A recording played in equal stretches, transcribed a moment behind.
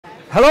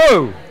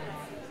Hello.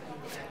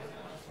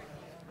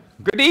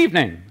 Good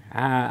evening.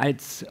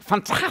 It's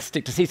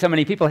fantastic to see so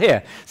many people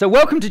here. So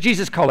welcome to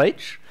Jesus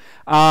College.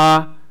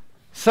 Well,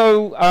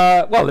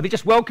 let me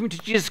just welcome you to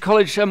Jesus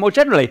College more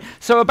generally.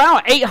 So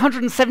about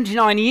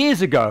 879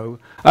 years ago,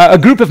 a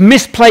group of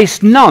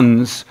misplaced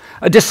nuns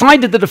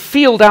decided that a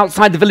field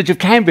outside the village of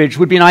Cambridge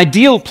would be an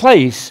ideal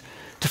place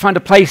to find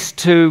a place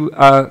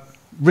to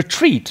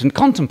retreat and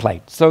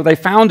contemplate. So they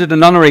founded a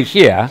nunnery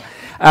here,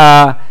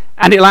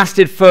 and it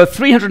lasted for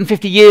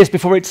 350 years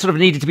before it sort of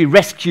needed to be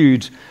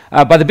rescued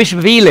by the Bishop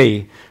of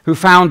Ely, who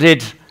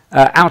founded,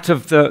 out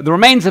of the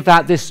remains of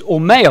that, this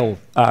all-male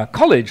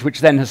college, which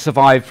then has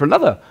survived for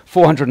another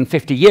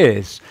 450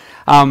 years.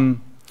 The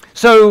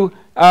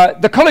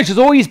college has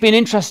always been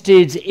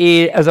interested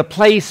as a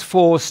place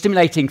for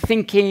stimulating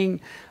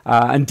thinking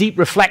and deep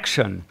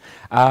reflection.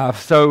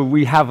 So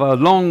we have a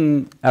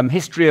long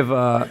history of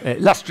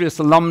illustrious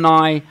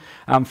alumni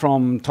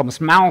from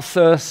Thomas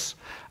Malthus,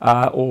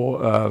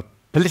 or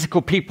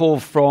political people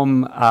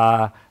from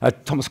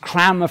Thomas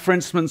Cranmer, for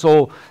instance,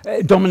 or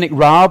Dominic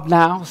Raab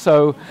now.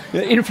 So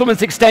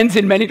influence extends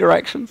in many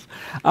directions.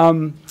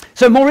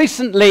 So more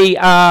recently,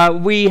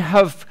 we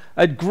have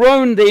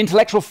grown the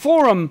intellectual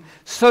forum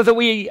so that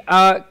we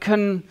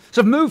can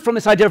sort of move from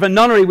this idea of a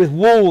nunnery with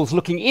walls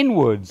looking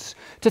inwards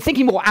to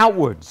thinking more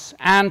outwards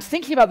and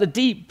thinking about the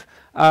deep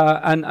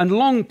and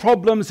long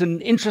problems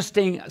and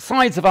interesting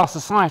sides of our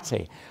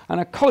society.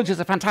 And a college is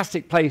a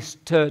fantastic place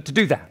to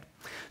do that.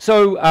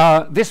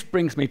 So this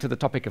brings me to the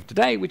topic of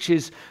today, which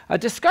is a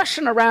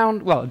discussion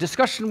around, well, a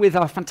discussion with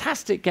our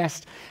fantastic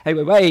guest, Ai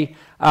Weiwei.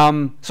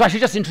 So I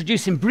should just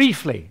introduce him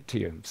briefly to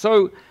you.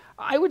 So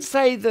I would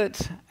say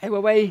that Ai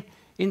Weiwei,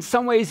 in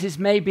some ways, is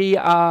maybe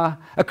a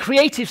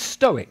creative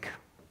stoic,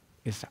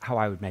 is how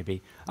I would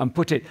maybe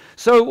put it.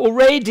 So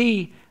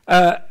already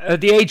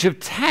at the age of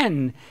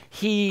 10,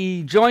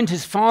 he joined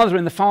his father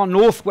in the far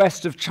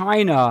northwest of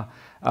China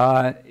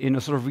in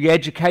a sort of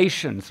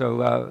re-education,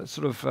 so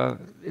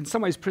in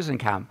some ways prison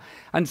camp,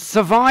 and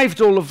survived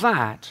all of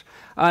that,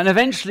 and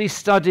eventually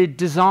studied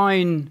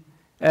design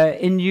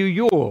in New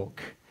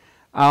York,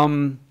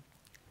 and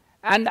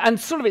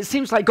sort of it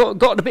seems like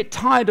got a bit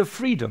tired of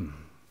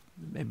freedom,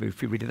 maybe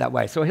if you read it that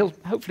way. So he'll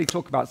hopefully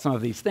talk about some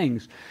of these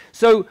things.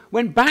 So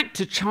went back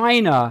to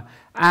China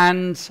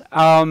and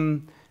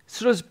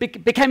sort of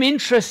became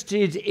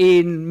interested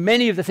in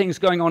many of the things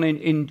going on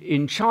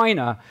in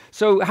China.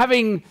 So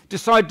having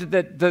decided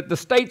that the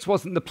States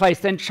wasn't the place,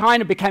 then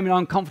China became an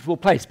uncomfortable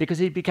place because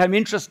he became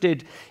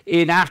interested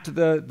in, after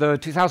the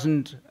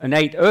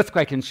 2008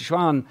 earthquake in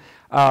Sichuan,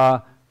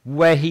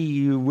 where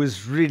he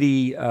was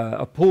really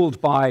appalled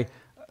by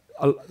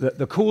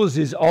the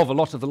causes of a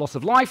lot of the loss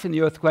of life in the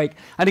earthquake,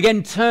 and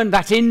again turned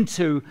that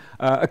into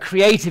a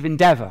creative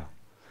endeavor.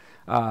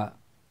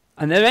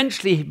 And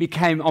eventually he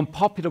became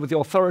unpopular with the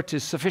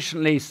authorities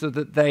sufficiently so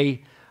that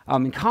they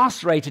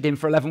incarcerated him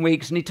for 11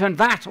 weeks, and he turned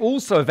that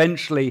also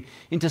eventually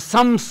into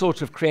some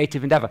sort of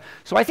creative endeavor.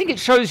 So I think it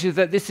shows you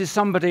that this is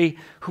somebody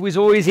who is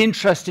always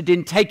interested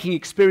in taking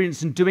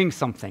experience and doing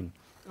something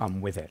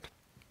with it.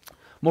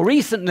 More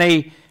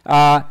recently,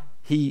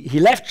 he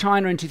left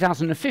China in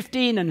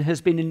 2015 and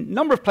has been in a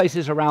number of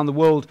places around the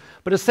world,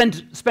 but has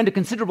spent a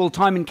considerable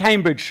time in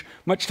Cambridge,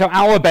 much to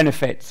our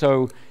benefit.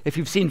 So if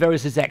you've seen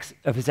various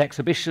of his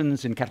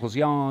exhibitions in Kettle's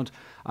Yard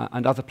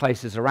and other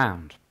places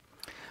around.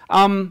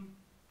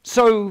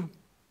 So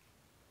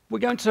we're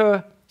going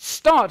to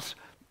start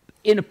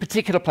in a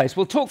particular place.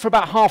 We'll talk for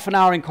about half an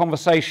hour in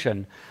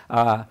conversation,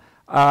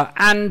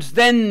 and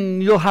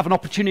then you'll have an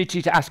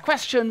opportunity to ask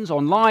questions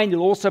online.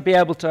 You'll also be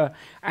able to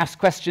ask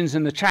questions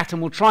in the chat,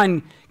 and we'll try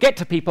and get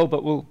to people,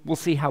 but we'll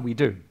see how we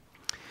do.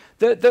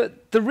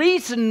 The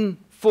reason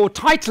for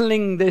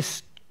titling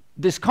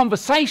this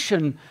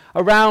conversation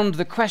around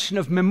the question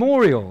of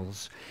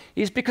memorials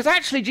is because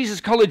actually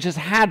Jesus College has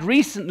had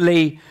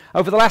recently,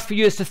 over the last few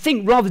years, to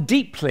think rather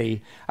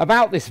deeply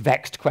about this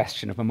vexed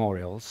question of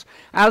memorials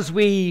as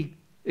we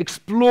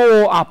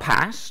explore our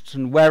past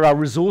and where our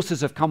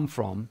resources have come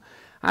from,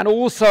 and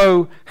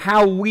also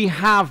how we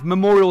have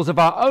memorials of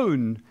our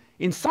own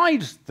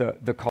inside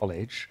the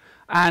college,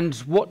 and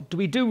what do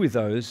we do with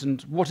those,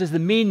 and what is the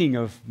meaning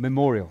of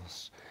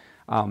memorials.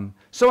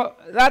 So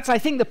that's, I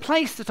think, the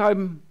place that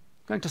I'm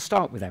going to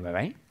start with, Ai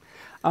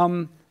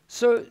Weiwei.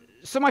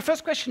 So my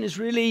first question is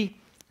really,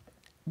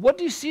 what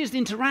do you see as the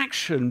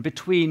interaction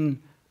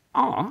between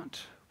art,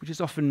 which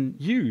is often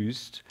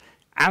used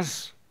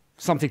as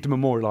something to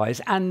memorialize,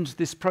 and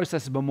this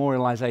process of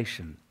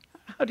memorialization?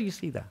 How do you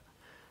see that?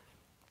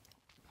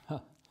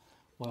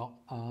 Well,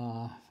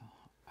 I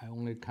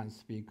only can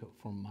speak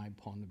from my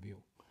point of view.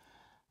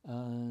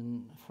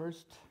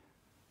 First,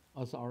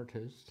 as an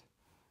artist,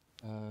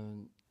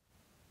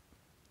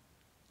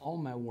 all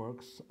my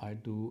works I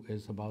do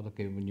is about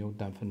giving a new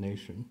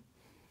definition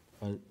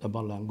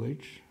about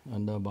language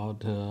and about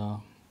to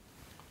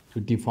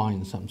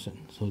define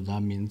something. So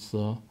that means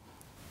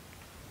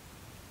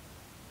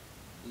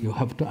you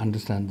have to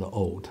understand the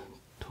old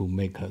to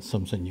make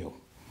something new.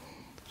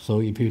 So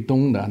if you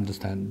don't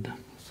understand,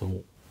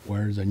 so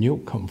where the new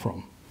come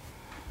from?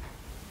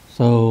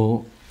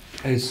 So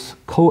it's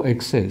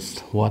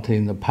coexist what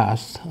in the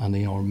past and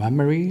in our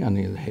memory and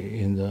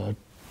in the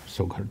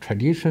so-called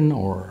tradition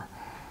or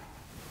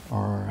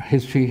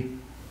history.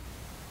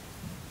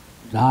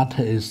 That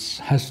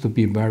has to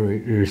be very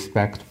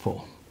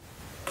respectful.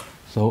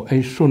 So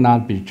it should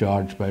not be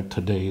judged by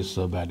today's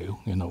value.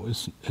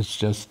 It's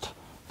just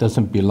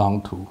doesn't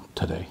belong to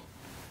today.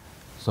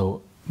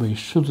 So we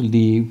should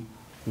leave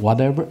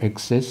whatever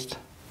exists.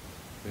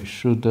 We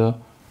should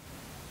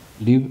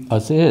leave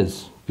as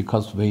is,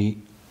 because we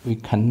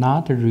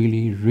cannot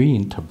really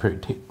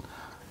reinterpret it.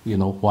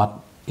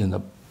 What in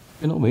the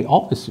we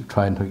always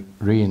try to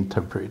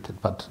reinterpret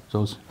it, but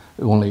those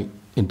only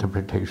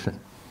interpretation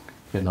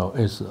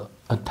is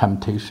a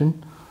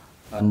temptation,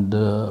 and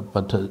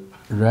but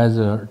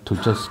rather to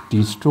just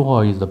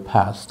destroy the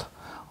past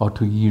or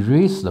to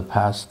erase the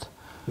past,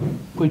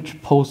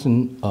 which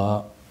poses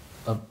a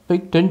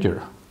big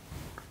danger.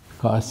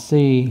 Because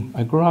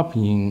I grew up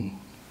in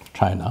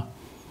China.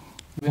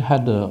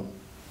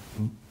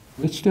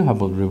 We still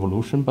have a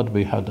revolution, but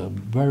we had a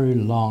very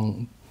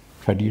long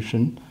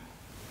tradition.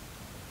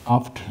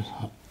 After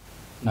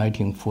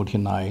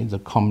 1949, the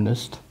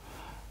communist,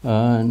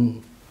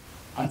 and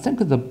I think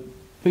the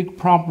big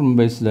problem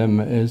with them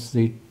is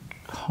they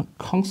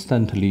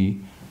constantly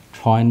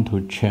trying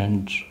to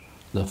change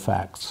the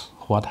facts,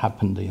 what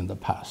happened in the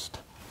past,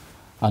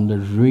 and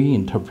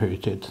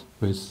reinterpret it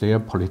with their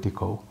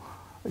political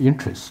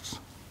interests.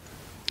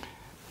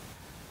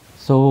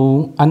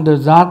 So under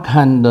that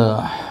kind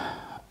of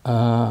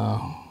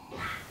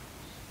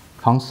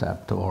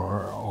concept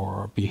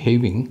or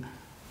behaving,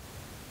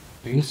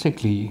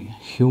 basically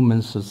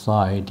human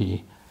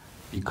society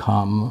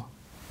become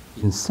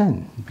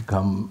insane,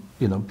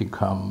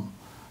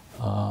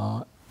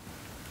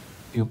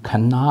 you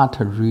cannot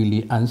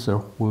really answer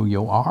who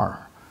you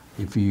are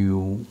if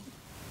you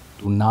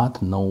do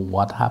not know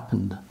what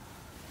happened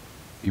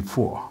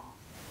before.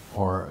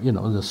 Or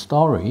the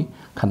story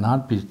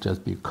cannot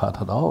just be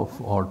cut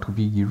off or to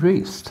be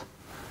erased.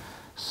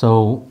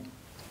 So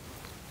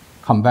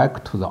come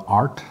back to the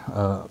art.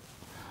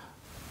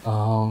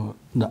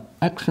 The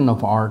action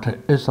of art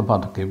is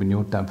about giving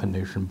new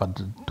definition, but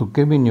to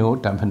give a new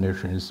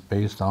definition is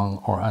based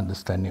on our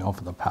understanding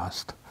of the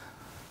past.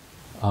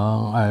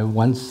 I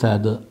once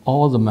said that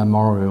all the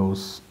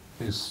memorials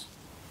is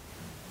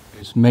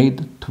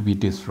made to be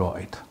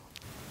destroyed,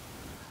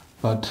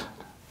 but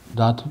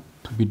that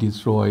to be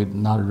destroyed,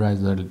 not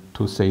rather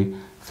to say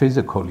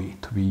physically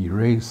to be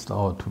erased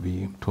or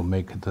to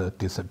make it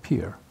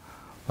disappear,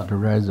 but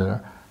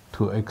rather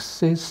to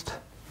exist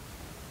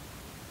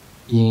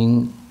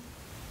in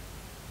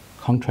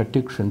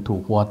contradiction to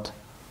what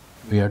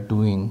we are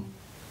doing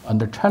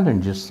and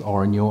challenges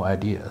our new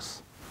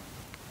ideas.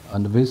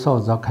 And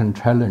without that can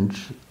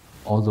challenge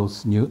all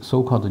those new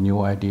so-called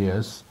new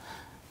ideas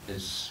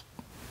is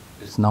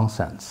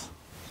nonsense.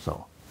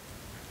 So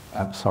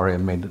I'm sorry I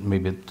made it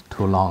maybe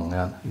too long.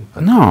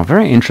 No,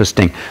 very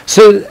interesting.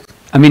 So,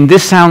 I mean,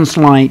 this sounds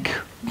like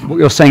what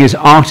you're saying is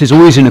art is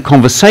always in a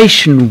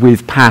conversation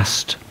with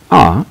past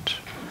art.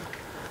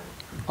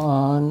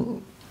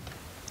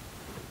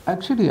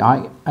 Actually,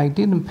 I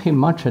didn't pay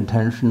much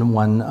attention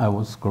when I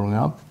was growing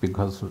up,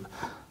 because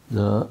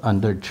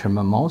under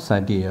Chairman Mao's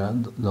idea,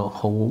 the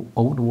whole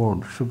old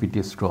world should be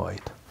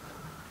destroyed.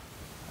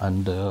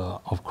 And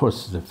of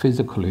course, they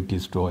physically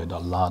destroyed a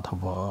lot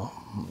of,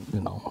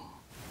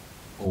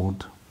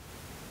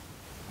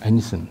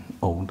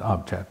 old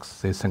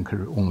objects. They think it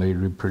only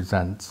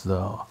represents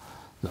the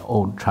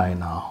old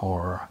China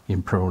or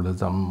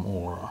imperialism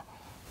or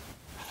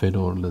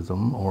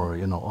feudalism or,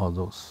 all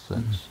those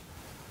things. Mm-hmm.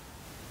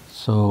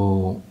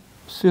 So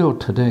still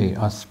today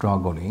are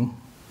struggling.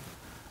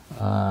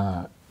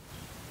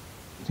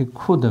 They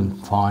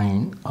couldn't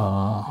find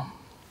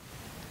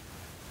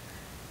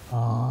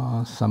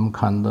some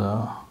kind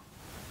of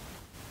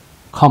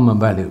common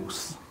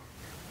values.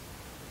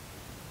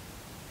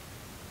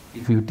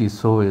 If you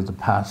destroy the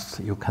past,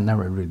 you can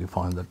never really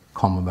find the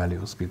common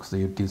values, because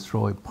you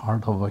destroy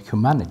part of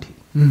humanity.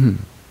 Mm-hmm.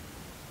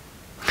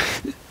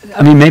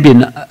 I mean, maybe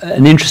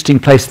an interesting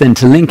place then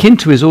to link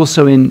into is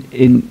also in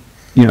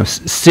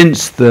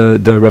since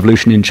the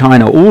revolution in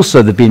China,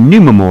 also there have been new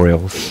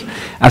memorials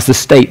as the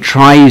state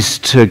tries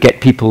to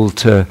get people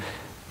to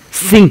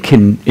think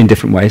in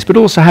different ways, but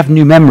also have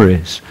new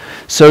memories.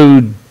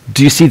 So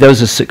do you see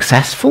those as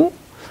successful,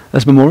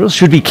 as memorials?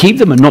 Should we keep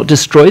them and not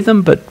destroy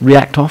them, but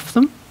react off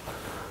them?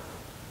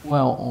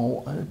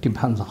 Well, it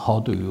depends how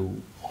do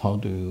you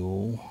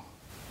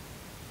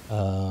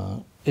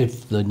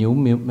if the new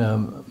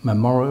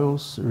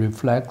memorials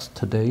reflects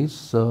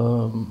today's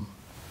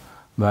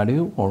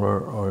value,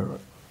 or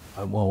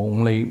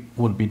only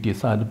would be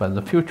decided by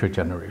the future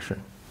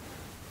generation.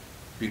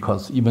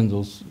 Because even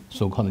those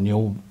so-called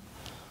new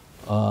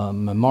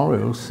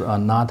memorials are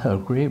not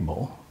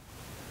agreeable.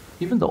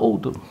 Even the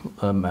old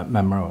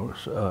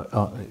memorials,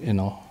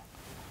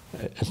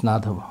 it's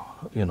not,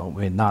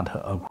 we not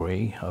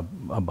agree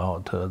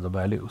about the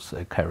values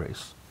it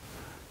carries.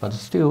 But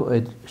still,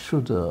 it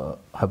should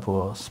have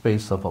a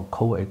space of a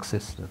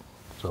coexistence.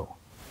 So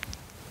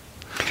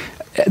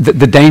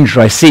the danger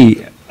I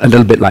see, a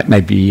little bit like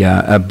maybe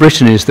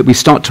Britain, is that we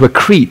start to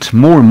accrete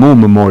more and more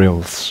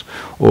memorials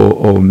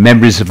or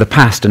memories of the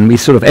past, and we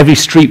sort of, every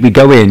street we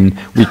go in,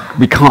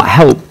 we can't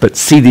help but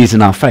see these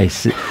in our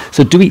face.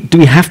 So do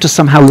we have to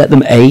somehow let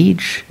them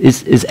age?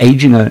 Is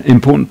aging an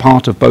important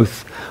part of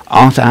both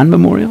art and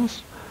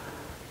memorials?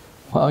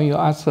 Well, you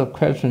ask a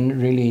question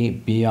really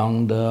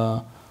beyond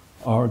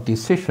our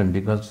decision,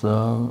 because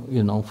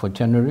for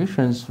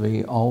generations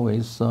we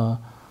always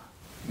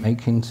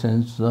making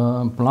things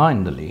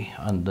blindly,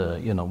 and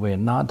we're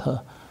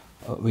not.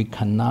 We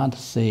cannot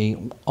say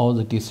all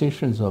the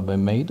decisions that have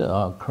been made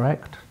are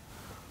correct.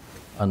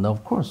 And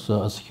of course,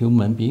 as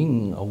human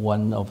being,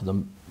 one of the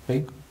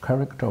big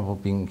character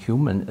of being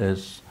human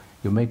is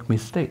you make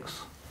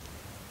mistakes.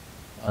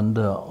 And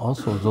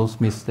also those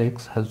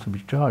mistakes have to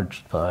be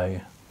judged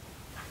by,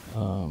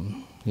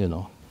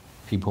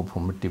 people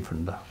from a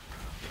different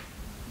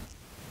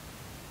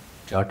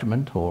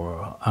judgment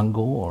or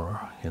angle or,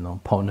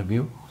 point of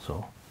view,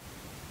 so.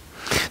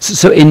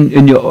 So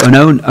in your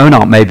own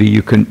art, maybe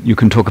you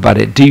can talk about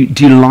it. Do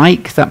you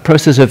like that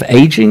process of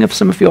aging of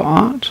some of your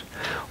art,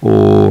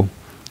 or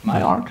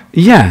my art?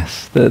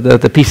 Yes,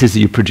 the pieces that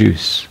you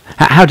produce.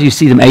 How do you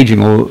see them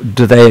aging, or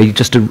do they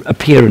just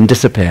appear and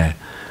disappear?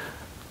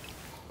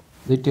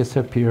 They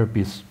disappear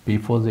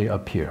before they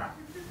appear.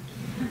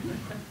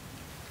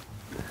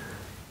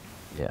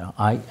 Yeah,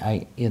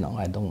 I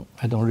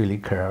don't really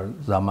care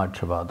that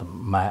much about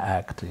my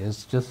act.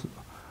 It's just.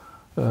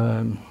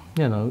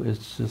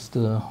 It's just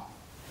it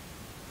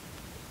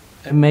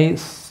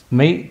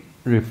may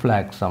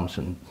reflect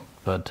something,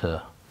 but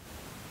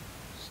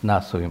it's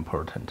not so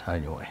important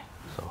anyway.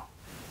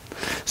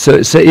 So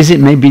is it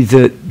maybe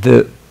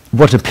the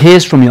what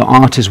appears from your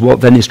art is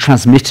what then is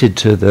transmitted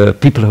to the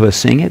people who are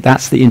seeing it?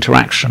 That's the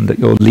interaction that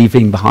you're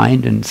leaving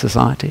behind in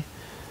society?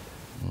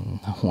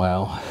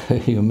 Well,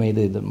 you made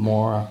it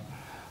more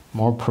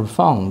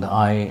profound.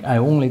 I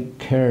only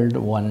cared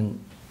when.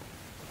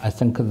 I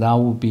think that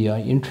would be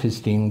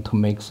interesting to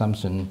make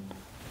something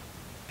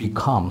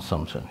become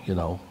something,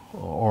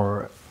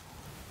 or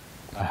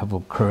I have a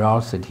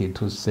curiosity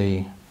to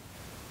see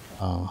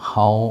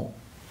how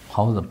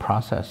the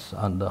process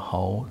and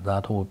how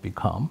that will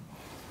become.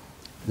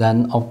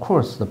 Then, of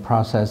course, the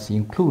process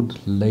includes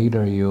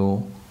later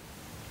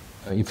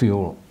if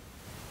you're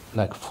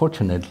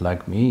fortunate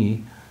like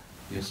me,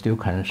 you still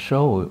can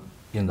show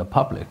in the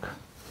public.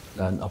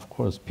 Then, of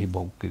course,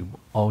 people give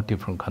all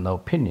different kind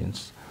of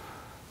opinions.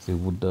 They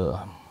would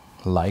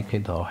like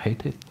it or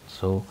hate it.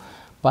 So,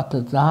 but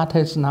that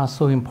is not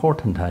so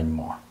important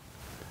anymore.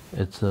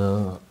 It's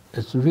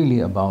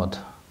really about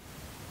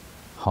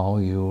how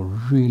you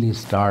really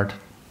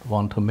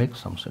want to make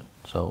something.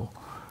 So,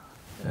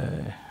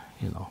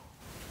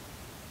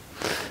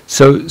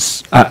 So,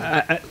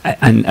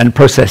 and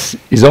process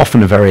is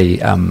often a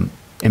very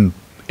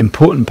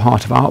important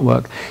part of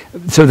artwork.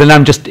 So then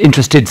I'm just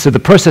interested, so the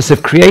process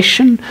of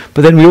creation,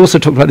 but then we also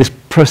talk about this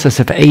process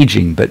of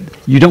aging, but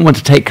you don't want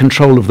to take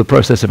control of the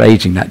process of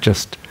aging,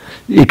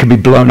 it can be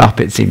blown up,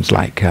 it seems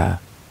like,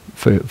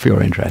 for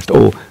your interest,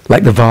 or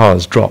like the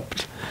vase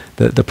dropped.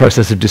 The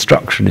process of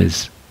destruction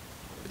is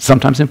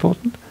sometimes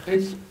important?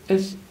 It's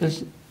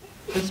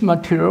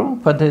material,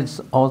 but it's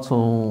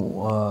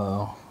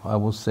also, I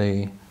would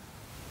say,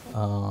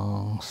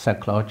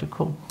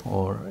 psychological,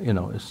 or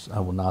I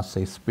would not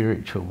say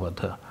spiritual,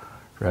 but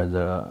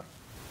rather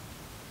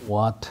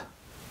what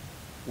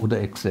would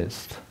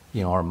exist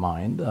in our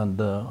mind, and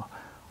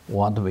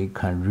what we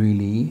can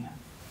really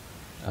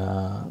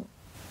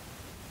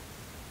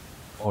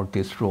or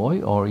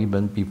destroy, or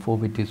even before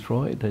we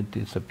destroy it, it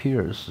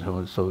disappears.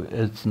 So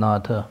it's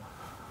not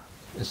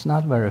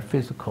very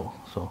physical.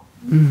 So.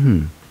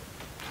 Mm-hmm.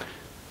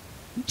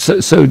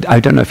 So I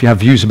don't know if you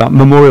have views about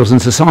memorials in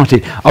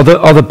society.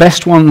 Are the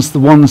best ones the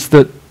ones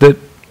that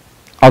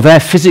are there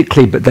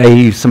physically, but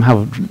they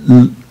somehow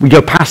we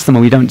go past them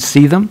or we don't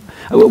see them?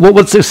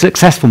 What's a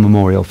successful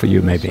memorial for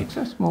you, maybe?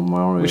 Successful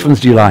memorial. Which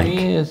ones do you like? For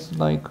me, it's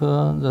like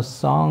the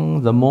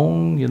sun, the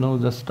moon,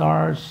 the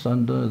stars,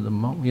 and the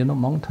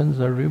mountains,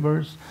 the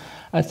rivers.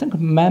 I think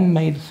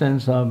man-made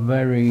things are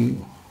very.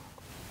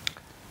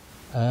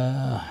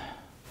 I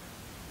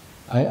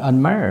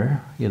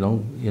admire,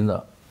 in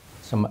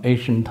some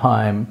ancient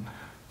time,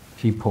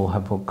 people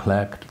have to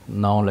collect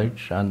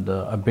knowledge and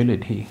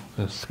ability,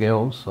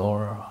 skills,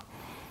 or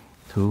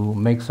to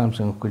make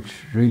something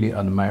which really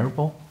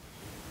admirable,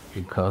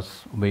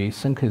 because we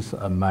think it's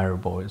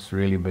admirable. It's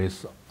really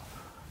based,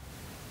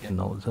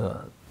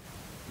 the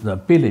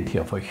ability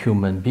of a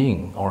human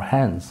being, or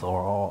hands,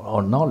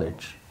 or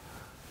knowledge.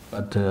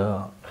 But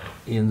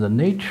in the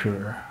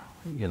nature,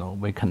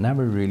 we can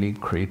never really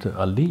create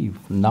a leaf.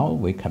 Now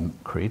we can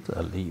create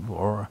a leaf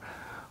or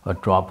a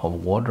drop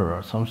of water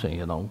or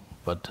something,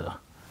 But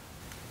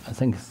I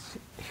think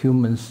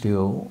humans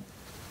still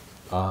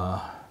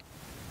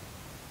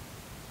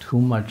too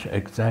much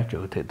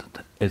exaggerated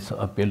its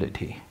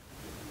ability,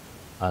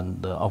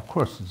 and of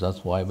course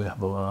that's why we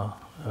have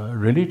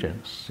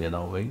religions.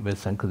 We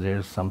think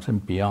there's something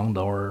beyond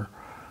our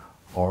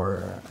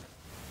or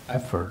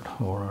effort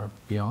or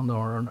beyond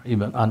our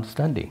even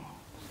understanding.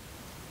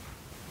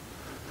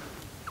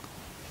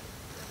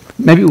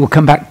 Maybe we'll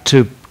come back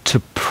to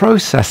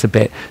process a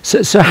bit.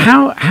 So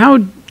how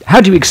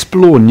do you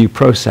explore new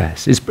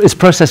process? Is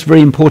process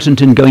very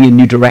important in going in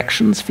new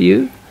directions for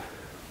you?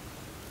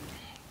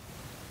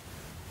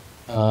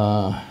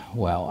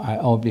 Well,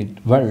 I'll be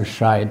very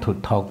shy to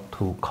talk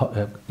to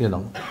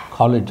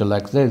college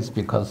like this,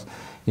 because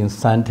in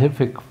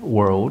scientific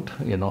world,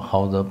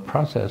 how the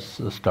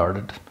process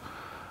started,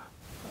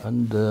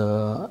 and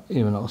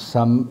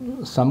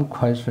some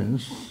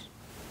questions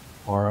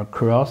or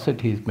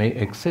curiosities may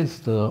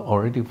exist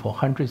already for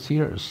hundreds of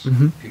years.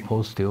 Mm-hmm.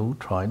 People still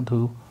trying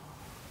to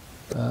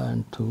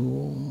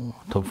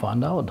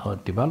find out or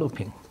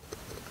developing.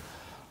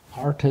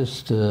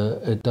 Artists,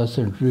 it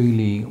doesn't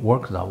really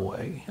work that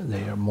way.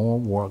 They are more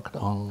worked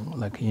on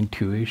like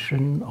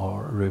intuition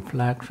or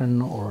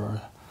reflection or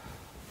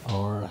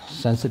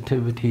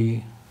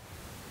sensitivity.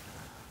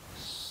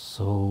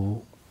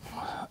 So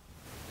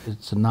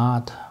it's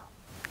not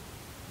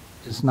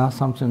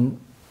something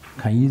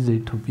can easy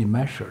to be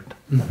measured.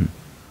 Mm-hmm.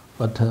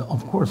 But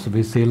of course,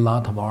 we see a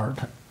lot of art.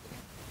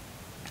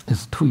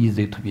 It's too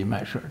easy to be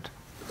measured,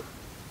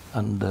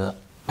 and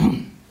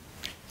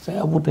so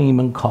I wouldn't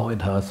even call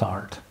it as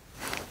art.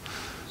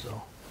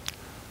 So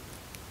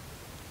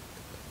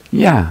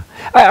yeah,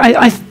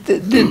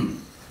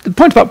 the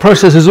point about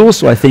process is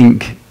also, I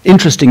think,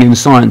 interesting in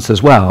science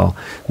as well.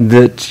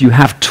 That you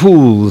have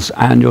tools,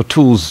 and your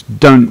tools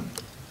don't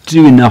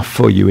do enough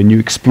for you, and you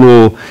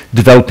explore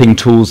developing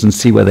tools and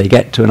see where they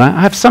get to. And I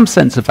have some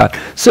sense of that,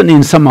 certainly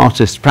in some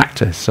artists'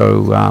 practice.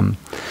 So,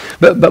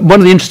 but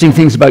one of the interesting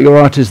things about your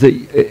art is that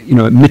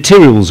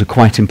materials are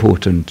quite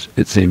important,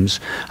 it seems,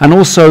 and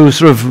also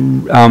sort of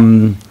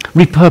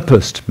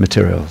repurposed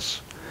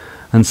materials.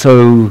 And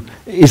so,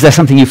 is there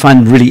something you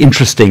find really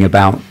interesting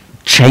about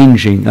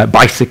changing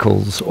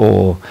bicycles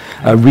or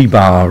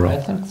rebar? I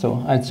think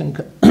so. I think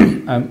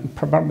I'm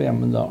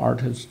the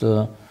artist.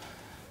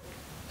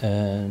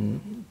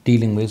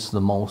 Dealing with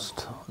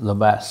the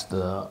vast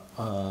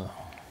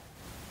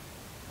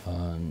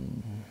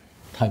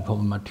type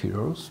of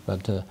materials,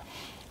 but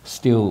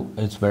still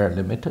it's very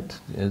limited.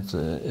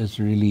 It's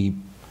really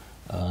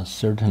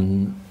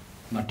certain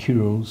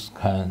materials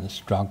can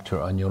structure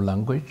a new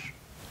language.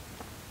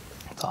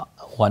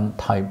 One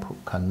type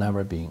can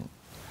never be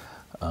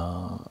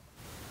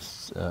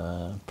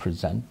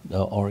present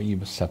or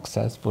even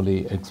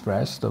successfully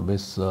expressed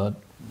with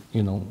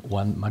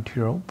one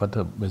material, but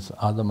with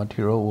other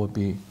material will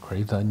be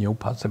create a new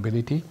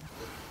possibility.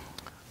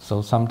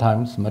 So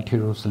sometimes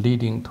materials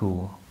leading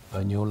to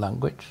a new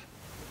language,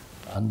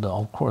 and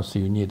of course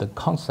you need a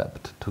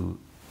concept to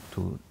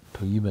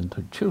even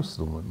to choose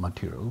the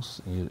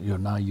materials. You're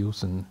not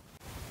using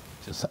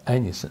just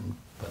anything,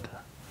 but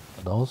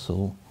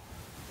also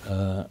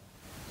the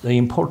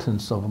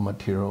importance of a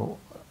material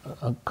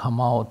come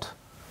out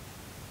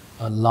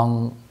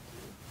along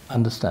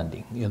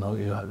understanding. You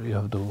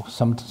have to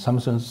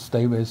something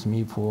stay with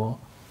me for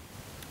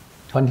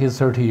 20,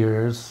 30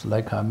 years.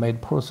 Like I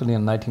made porcelain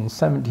in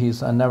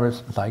 1970s. I never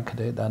liked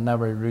it. I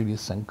never really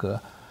think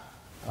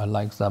I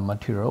like that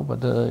material.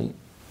 But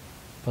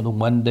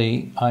one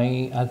day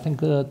I think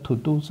to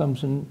do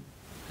something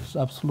is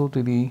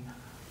absolutely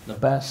the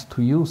best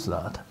to use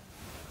that.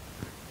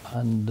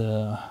 And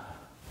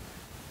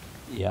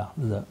yeah,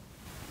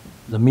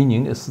 the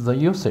meaning is the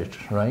usage,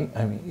 right?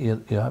 I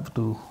mean, you have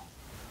to.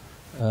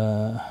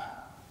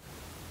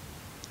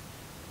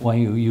 When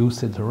you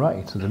use it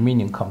right, the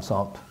meaning comes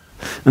out.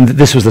 And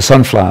this was the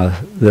sunflower,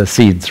 the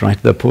seeds,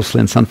 right? The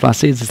porcelain sunflower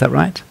seeds, is that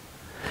right?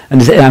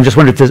 And I'm just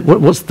wondering,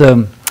 what's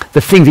the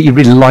thing that you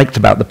really liked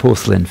about the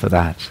porcelain for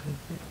that?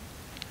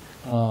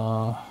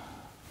 Well,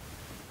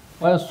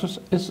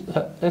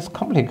 it's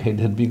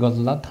complicated, because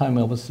at that time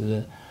I was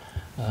in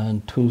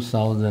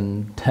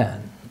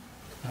 2010.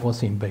 I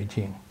was in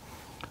Beijing,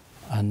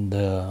 and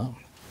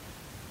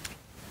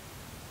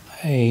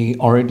I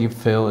already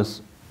feel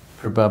it's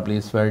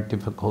very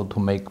difficult to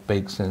make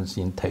big things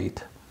in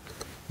Tate.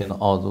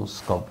 All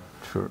those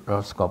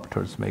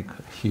sculptors make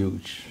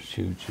huge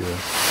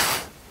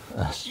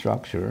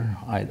structure.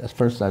 At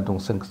first, I don't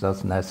think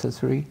that's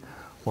necessary.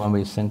 When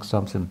we think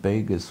something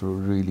big is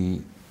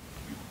really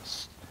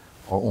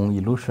our own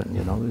illusion,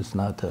 it's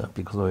not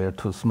because we are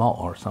too small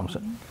or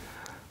something.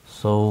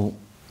 So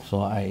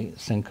I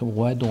think,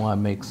 why don't I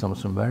make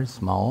something very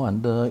small,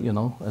 and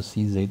it's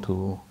easy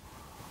to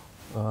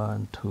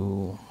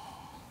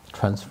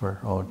transfer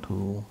or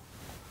to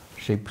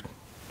shape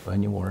to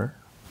anywhere.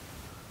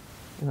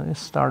 It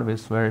started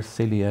with very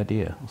silly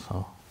idea,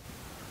 so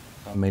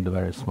I made a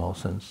very small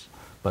sense,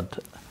 but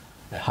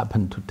it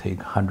happened to take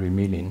 100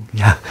 million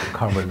to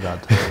cover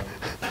that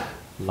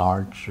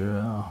large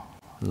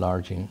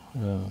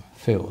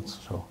fields.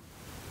 So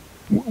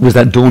Was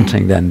that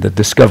daunting then, the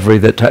discovery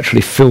that to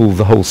actually fill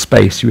the whole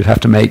space, you would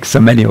have to make so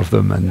many of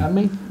them? And I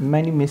made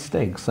many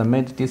mistakes. I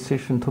made the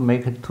decision to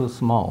make it too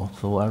small.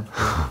 So I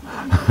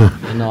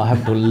have to, I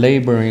have to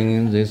labor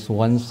in this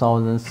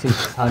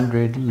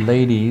 1,600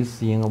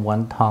 ladies in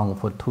one town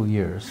for 2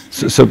 years.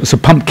 So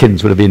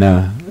pumpkins would have been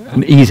a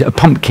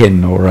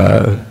pumpkin, or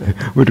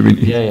would have been.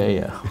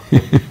 Yeah.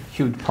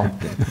 Huge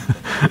pumpkin.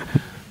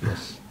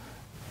 Yes.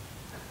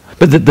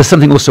 But there's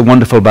something also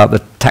wonderful about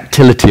the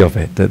tactility of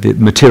it, the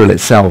material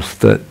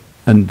itself,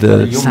 and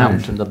the you sound.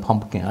 mentioned the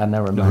pumpkin. I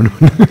never know.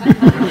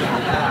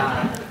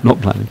 Not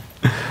planning.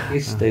 He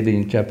stayed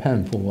in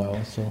Japan for a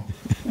while, so.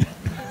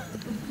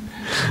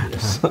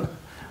 Yes.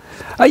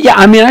 Yeah,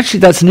 I mean, actually,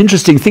 that's an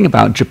interesting thing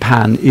about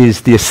Japan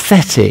is the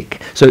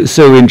aesthetic.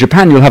 So in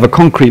Japan, you'll have a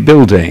concrete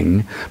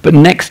building, but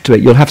next to it,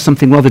 you'll have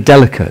something rather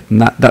delicate,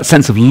 and that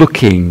sense of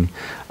looking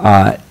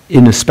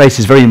in a space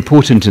is very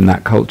important in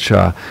that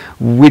culture,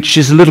 which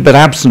is a little bit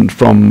absent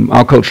from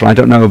our culture. I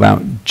don't know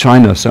about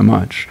China so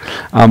much.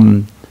 How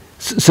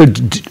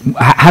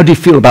do you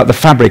feel about the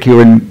fabric?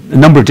 You're in a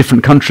number of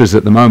different countries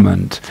at the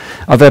moment.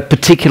 Are there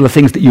particular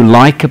things that you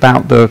like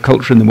about the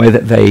culture in the way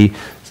that they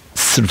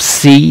sort of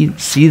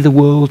see the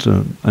world,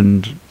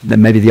 and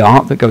then maybe the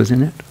art that goes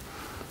in it?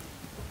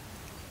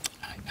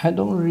 I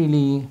don't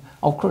really.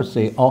 Of course,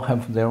 they all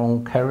have their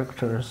own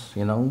characters.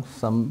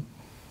 Some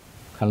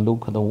can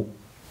look at a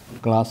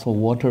glass of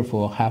water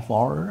for a half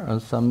hour,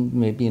 and some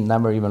maybe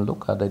never even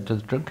look at it,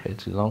 just drink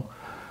it.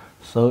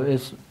 So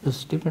it's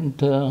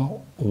different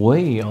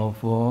way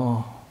of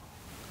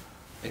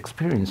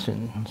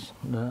experiencing.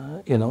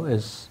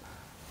 It's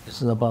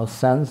about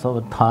sense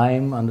of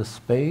time and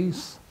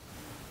space.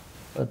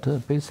 But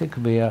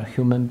basically, we are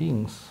human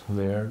beings.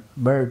 We are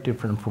very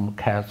different from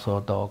cats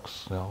or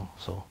dogs.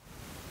 So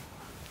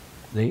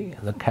the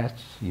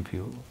cats, if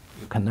you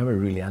can never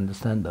really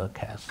understand the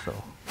cats. So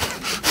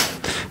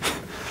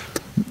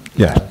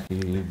yeah,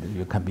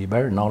 you can be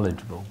very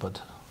knowledgeable,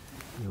 but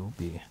it will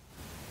be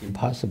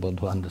impossible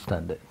to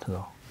understand it.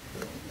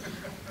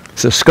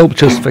 So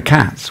sculptures for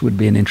cats would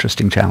be an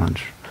interesting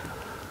challenge.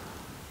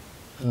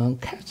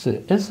 Cats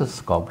is a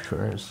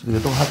sculpture. You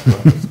don't have to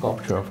have a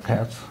sculpture of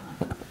cats.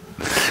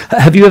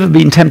 Have you ever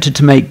been tempted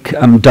to make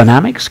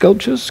dynamic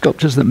sculptures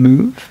that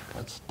move?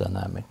 What's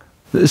dynamic?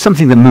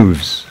 Something that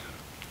moves,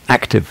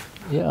 active.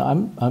 Yeah,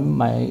 I'm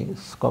my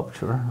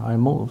sculpture. I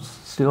moves.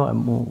 Still, I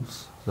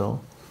moves. So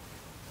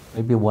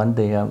maybe one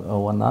day I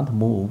will not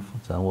move.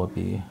 Then will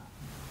be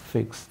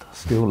fixed,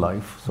 still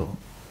life. So.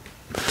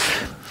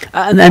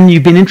 And then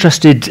you've been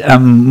interested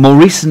more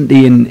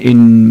recently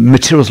in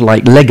materials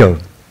like Lego.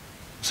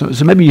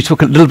 So maybe you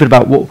talk a little bit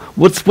about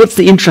what's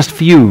the interest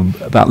for you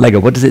about Lego?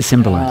 What does it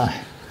symbolize?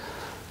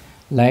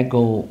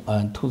 Lego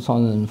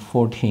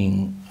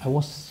 2014, I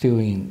was still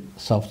in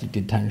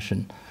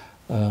self-detention.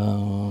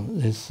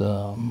 It's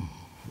not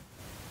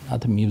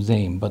a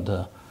museum,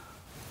 but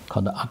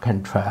called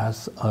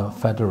Alcatraz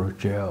Federal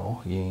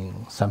Jail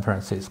in San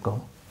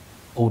Francisco,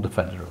 old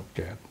federal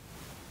jail.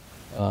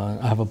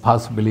 I have a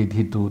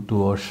possibility to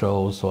do a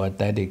show, so I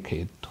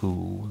dedicate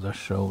to the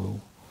show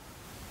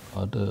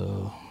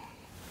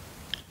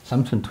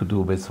something to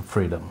do with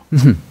freedom,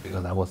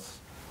 because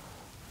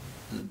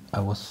I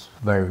was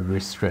very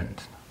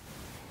restrained.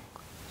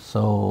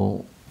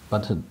 So,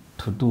 but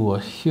to do a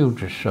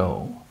huge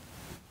show,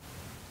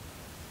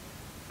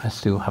 I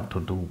still have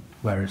to do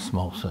very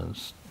small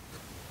things.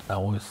 I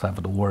always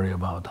have to worry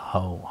about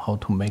how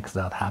to make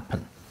that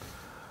happen.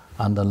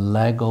 And the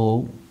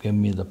Lego gave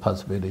me the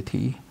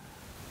possibility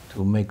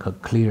to make a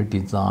clear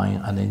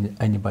design, and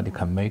anybody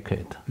can make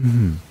it.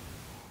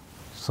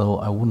 So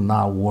I would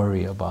not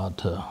worry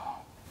about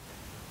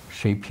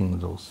shaping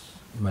those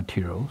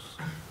materials.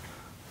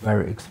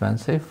 Very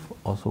expensive,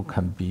 also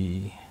can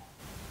be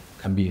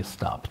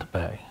stopped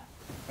by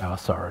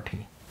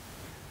authority.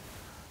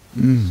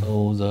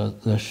 So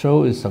the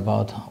show is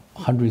about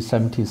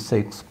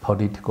 176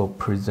 political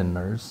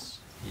prisoners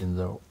in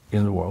the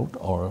world,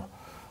 or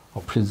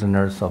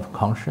prisoners of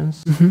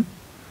conscience.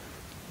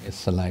 It's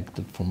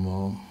selected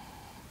from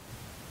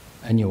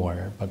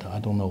anywhere, but I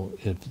don't know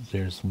if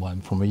there's one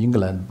from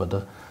England,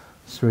 but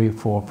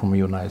 3-4 from the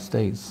United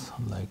States,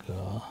 like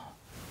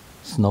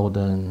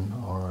Snowden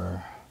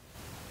or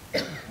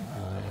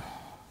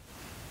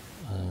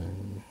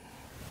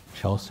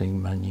Chelsea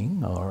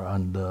Manning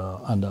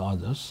and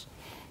others.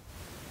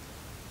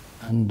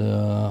 And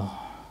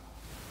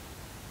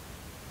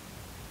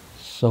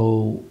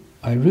so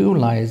I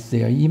realized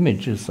their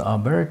images are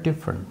very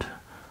different.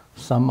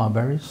 Some are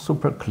very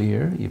super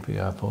clear. If you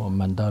have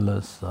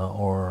Mandela's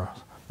or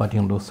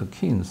Martin Luther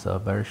King's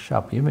very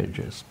sharp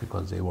images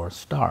because they were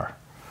star.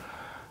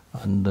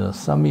 And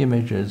some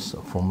images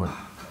from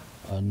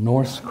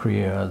North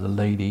Korea, the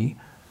lady,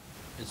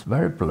 is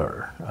very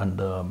blurred. And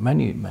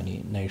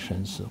many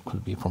nations,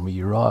 could be from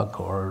Iraq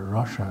or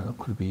Russia,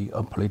 could be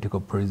a political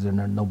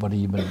prisoner. Nobody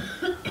even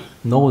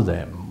know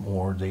them,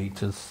 or they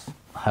just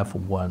have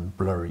one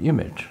blurry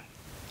image.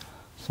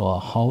 So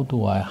how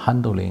do I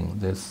handling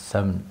this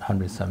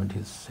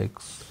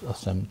 776 or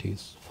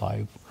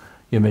 75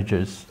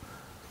 images.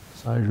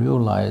 So I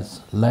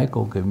realized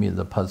Lego gave me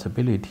the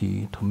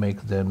possibility to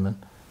make them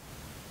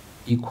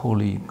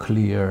equally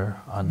clear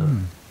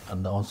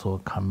and also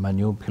can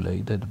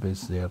manipulate it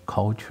with their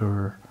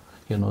culture,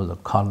 the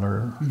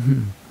color,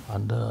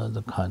 and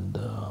the kind,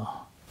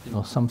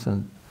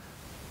 something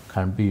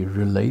can be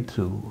related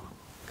to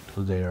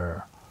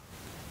their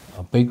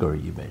bigger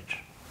image.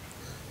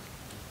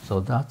 So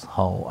that's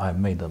how I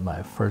made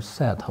my first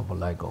set of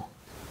Lego.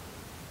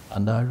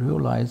 And I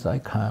realized I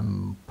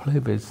can play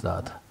with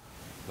that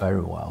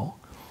very well.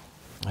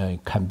 I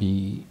can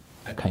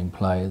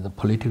imply the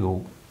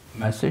political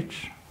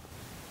message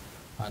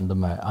and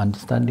my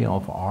understanding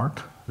of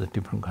art, the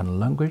different kind of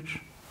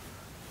language,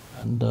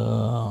 and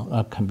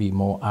I can be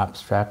more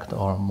abstract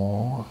or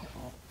more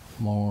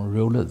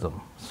realism.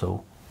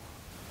 So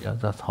yeah,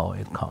 that's how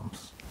it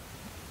comes.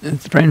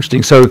 It's very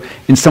interesting. So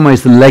in some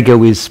ways the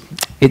Lego it's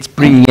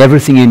bringing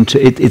everything into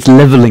it, it's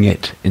leveling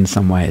it in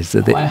some ways.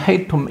 I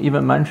hate to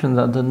even mention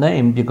the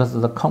name because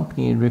the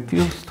company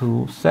refused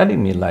to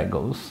selling me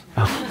Legos.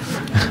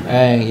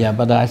 Yeah,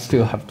 but I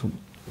still have to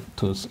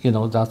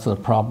that's the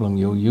problem.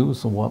 You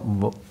use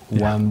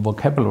one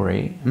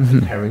vocabulary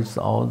carries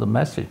all the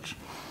message.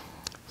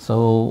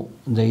 So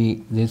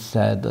they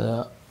said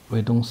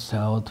we don't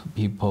sell to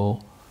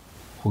people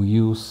who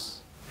use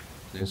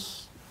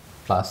this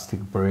plastic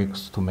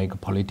bricks to make a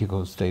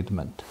political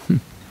statement.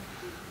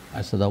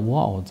 I said,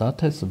 wow,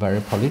 that is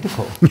very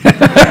political.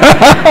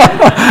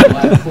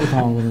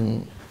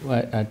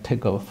 I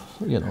take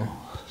off,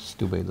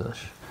 stupid,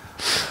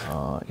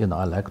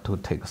 I like to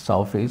take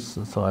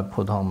selfies, so I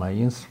put on my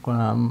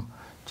Instagram,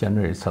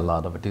 generates a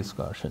lot of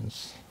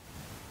discussions.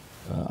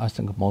 I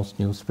think most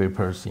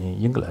newspapers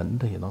in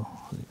England,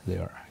 they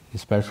are,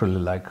 especially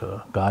like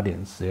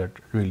Guardians, they are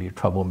really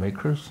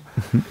troublemakers.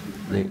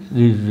 They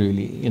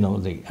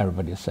really,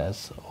 everybody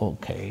says,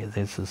 okay,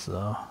 this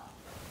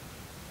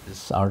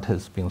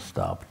artist being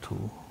stopped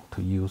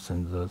to use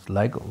in the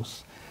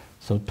Legos.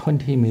 So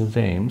 20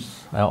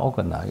 museums I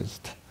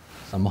organized.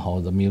 Somehow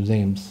the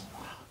museums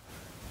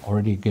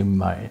already gave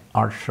my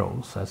art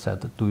shows. I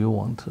said, do you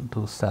want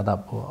to set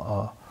up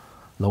a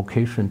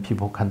location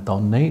people can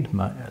donate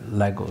my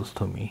Legos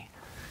to me?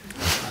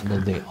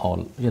 And they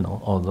all,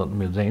 all the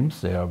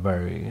museums, they are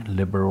very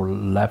liberal,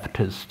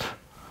 leftist.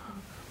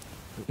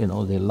 They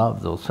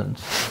love those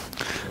things.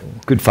 So,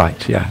 good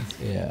fight, yeah.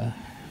 Yeah.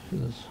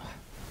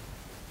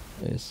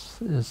 It's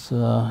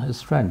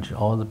strange.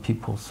 All the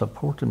people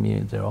supporting me,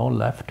 they're all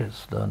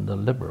leftists and the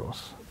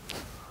liberals.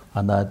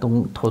 And I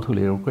don't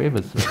totally agree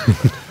with them.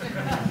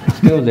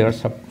 Still, they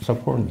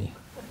support me.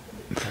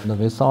 And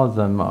without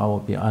them, I will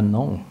be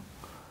unknown.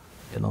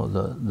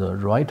 The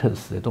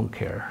writers, they don't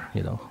care,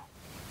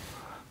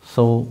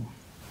 So,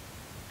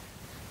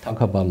 talk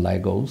about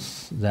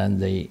Legos, then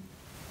they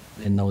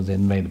know they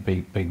made a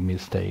big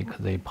mistake.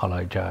 They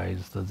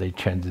apologized, they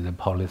changed the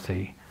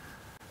policy.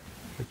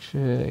 Which,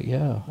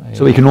 yeah.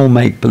 So we can all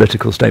make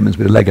political statements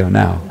with Lego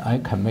now. I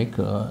can make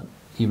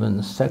even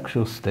a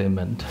sexual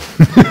statement.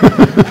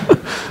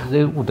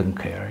 They wouldn't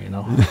care,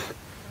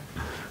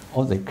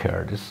 All they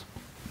care is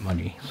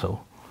money. So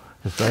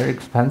it's very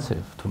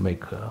expensive to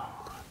make a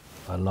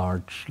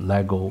large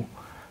Lego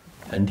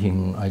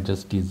painting. I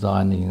just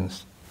designed in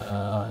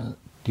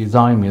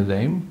design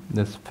museum.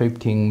 That's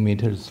 15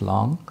 meters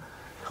long,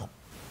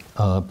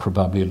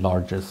 probably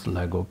largest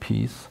Lego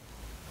piece.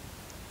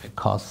 It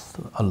costs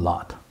a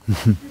lot.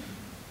 And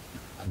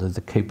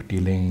they keep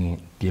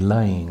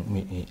delaying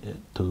me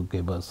to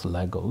give us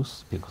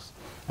Legos because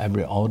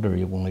every order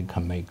you only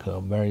can make a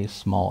very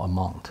small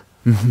amount.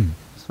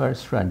 It's a very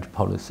strange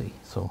policy.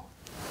 So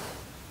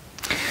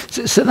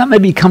that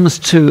maybe comes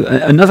to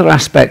another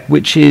aspect,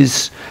 which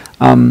is,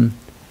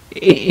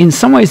 in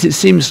some ways, it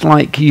seems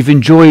like you've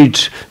enjoyed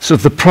sort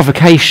of the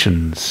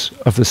provocations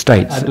of the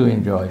states. I do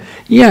enjoy.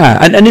 Yeah,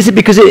 and is it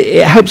because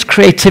it helps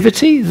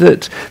creativity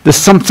that there's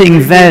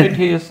something there?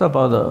 Creativity is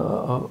about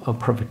a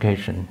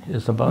provocation.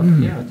 It's about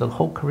the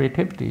whole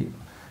creativity.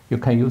 You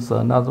can use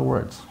another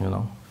words,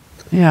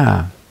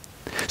 Yeah.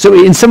 So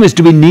in some ways,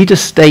 do we need a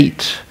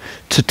state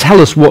to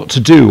tell us what to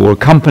do, or a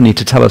company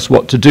to tell us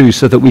what to do,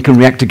 so that we can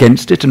react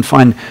against it and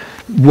find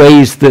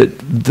ways that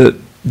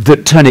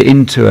turn it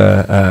into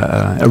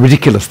a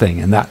ridiculous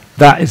thing, and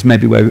that is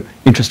maybe where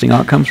interesting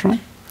art comes from?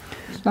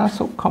 It's not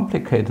so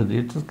complicated.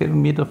 You just give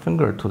me the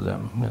finger to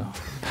them.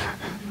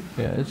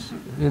 Yeah, it's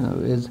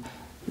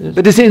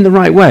but is it in the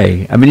right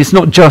way? I mean, it's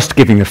not just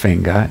giving a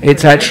finger.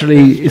 It's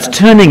actually it's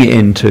turning it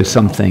into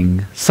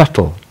something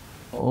subtle.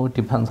 Oh, it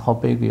depends how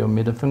big your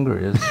middle finger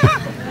is.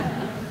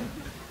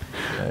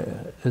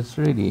 It's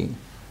really,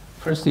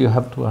 first you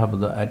have to have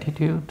the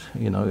attitude.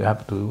 You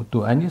have to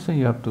do anything.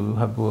 You have to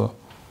have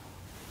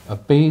a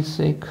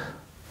basic,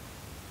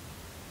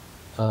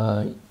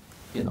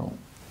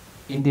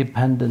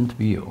 independent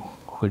view,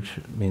 which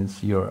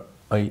means you're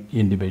an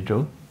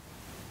individual,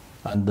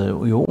 and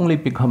you only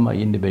become an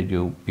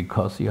individual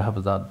because you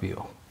have that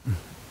view.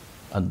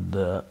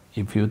 And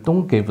if you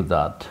don't give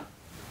that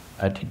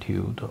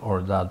attitude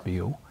or that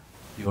view,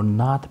 you'll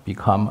not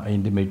become an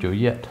individual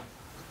yet.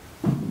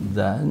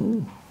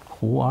 then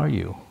who are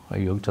you?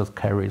 You just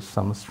carry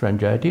some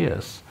strange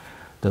ideas.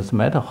 Doesn't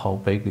matter how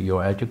big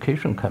your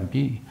education can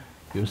be,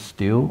 you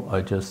still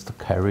just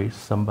carry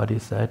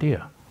somebody's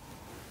idea.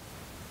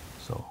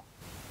 So.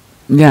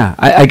 Yeah,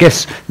 I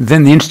guess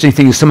then the interesting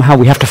thing is somehow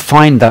we have to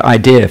find that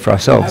idea for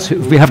ourselves.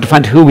 We have to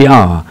find who we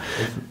are.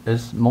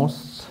 It's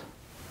most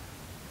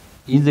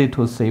easy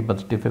to say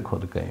but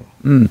difficult game.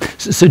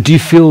 So do you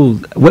feel,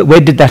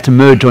 where did that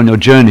emerge on your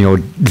journey, or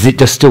does it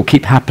just still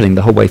keep happening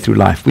the whole way through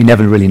life? We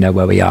never really know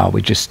where we are,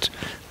 we just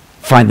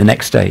find the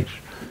next stage.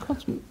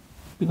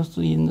 Because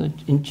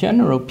in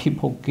general,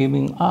 people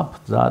giving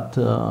up that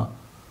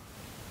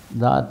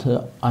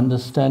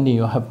understanding.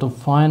 You have to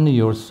find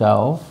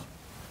yourself,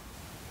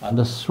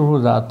 and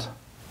through that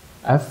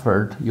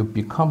effort, you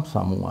become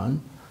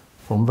someone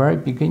from very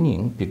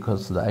beginning.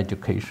 Because the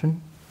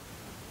education,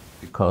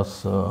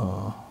 because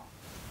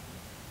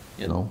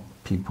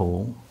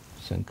people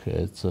think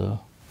it's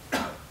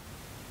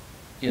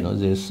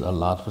there's a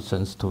lot of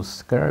sense to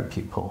scare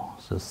people.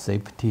 The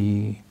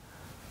safety.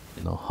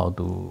 How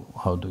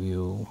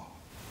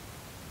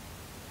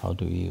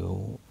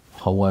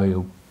will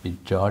you be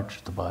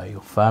judged by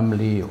your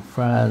family, your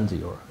friends,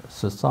 your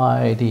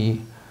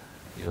society,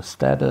 your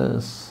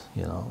status,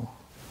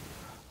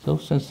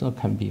 Those things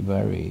can be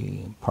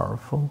very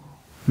powerful.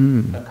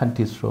 That can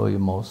destroy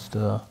most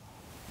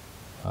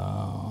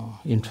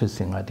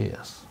interesting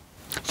ideas.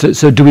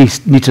 So do we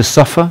need to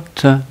suffer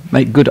to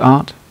make good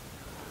art?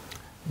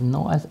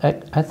 No,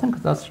 I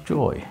think that's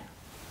joy.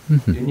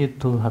 You need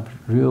to have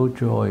real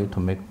joy to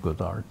make good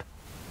art.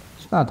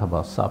 It's not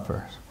about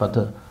suffer, but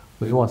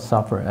we will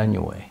suffer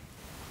anyway.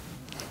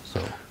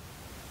 So.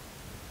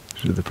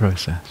 Through the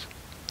process.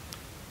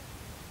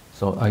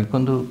 So are you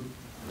going to?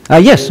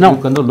 Yes. No.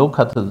 You're going to look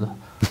at the.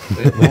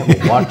 We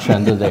have a watch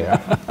under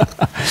there.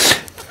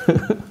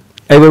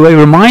 Ai Weiwei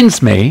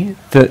reminds me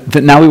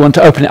that now we want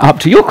to open it up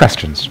to your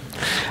questions.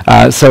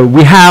 So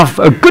we have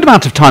a good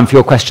amount of time for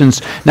your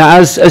questions. Now,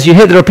 as you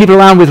hear, there are people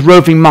around with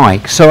roving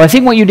mics. So I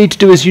think what you need to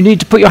do is you need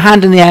to put your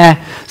hand in the air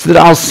so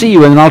that I'll see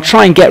you, and then I'll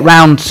try and get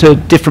round to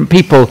different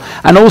people.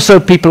 And also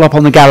people up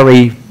on the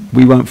gallery,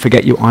 we won't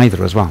forget you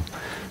either as well.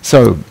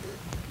 So,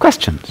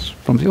 questions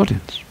from the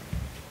audience?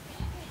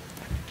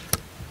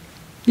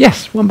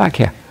 Yes, one back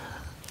here.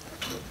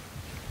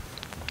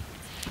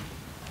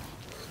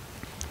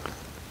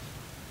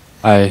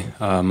 Hi,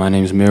 my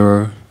name is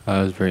Miro.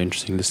 It was very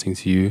interesting listening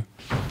to you.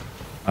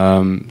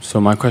 So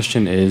my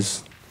question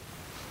is,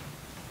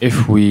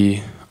 if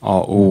we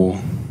are all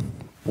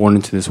born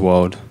into this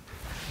world,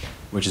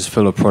 which is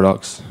full of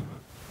products,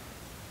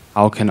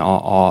 how can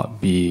our art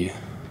be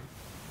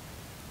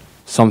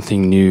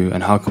something new,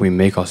 and how can we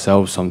make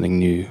ourselves something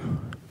new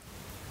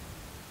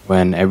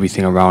when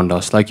everything around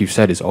us, like you've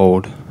said, is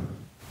old?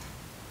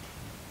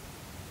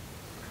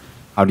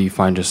 How do you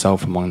find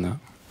yourself among that?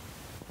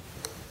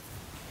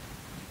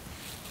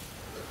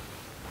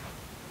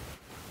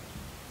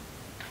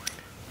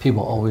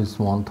 People always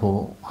want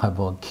to have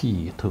a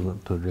key to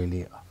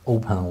really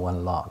open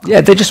one lock.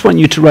 Yeah, they just want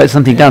you to write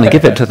something down and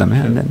give it to them.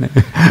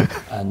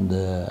 And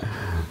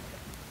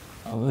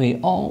we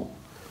all,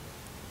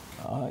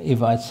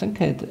 if I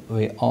think it,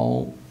 we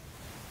all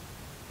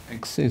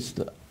exist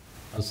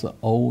as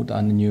old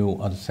and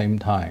new at the same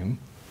time.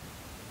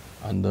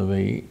 And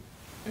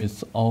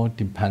it all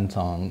depends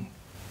on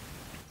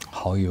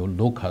how you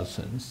look at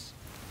things.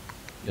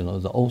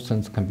 The old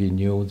things can be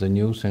new, the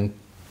new thing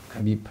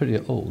can be pretty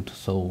old,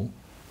 so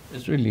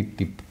it really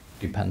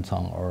depends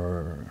on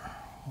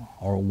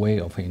our way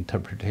of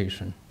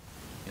interpretation.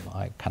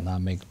 I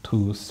cannot make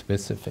too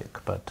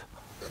specific, but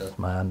that's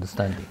my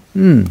understanding.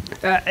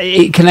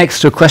 It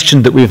connects to a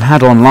question that we've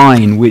had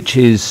online, which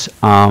is...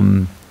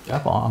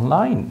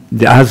 online.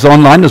 As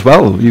online as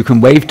well. You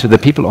can wave to the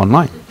people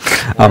online.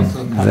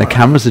 The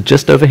cameras are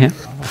just over here.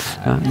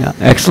 Yeah,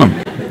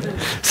 excellent.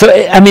 So,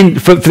 I mean,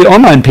 for the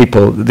online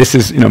people, this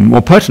is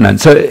more pertinent.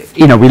 So,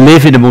 we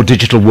live in a more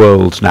digital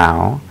world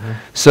now.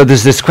 So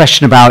there's this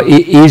question about,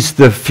 is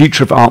the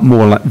future of art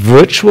more like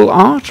virtual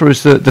art, or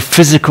is the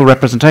physical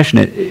representation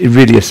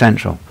really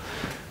essential?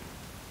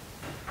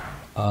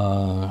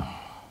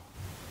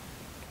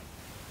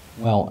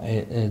 Well,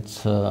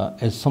 it's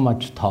so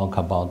much talk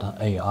about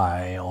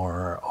AI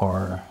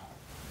or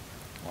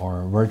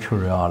virtual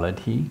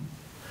reality,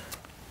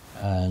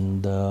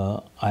 and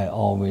I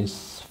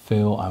always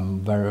feel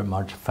I'm very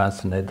much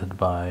fascinated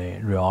by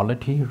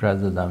reality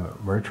rather than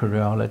virtual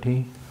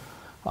reality.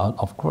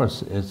 Of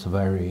course,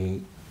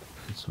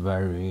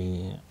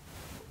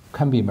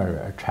 can be very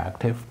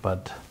attractive,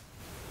 but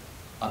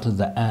at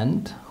the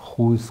end,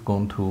 who is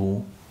going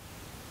to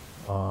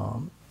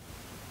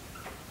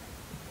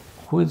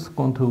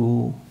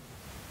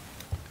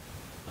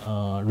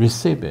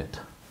receive it?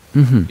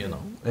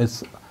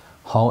 It's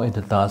how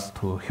it does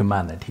to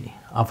humanity.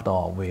 After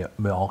all,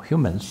 we're all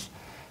humans.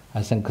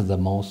 I think the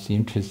most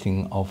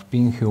interesting of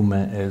being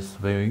human is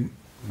we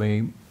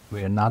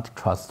are not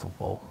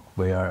trustable.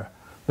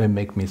 We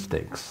make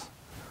mistakes,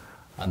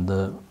 and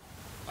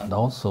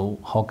also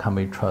how can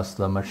we trust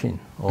the machine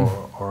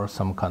or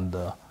some kind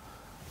of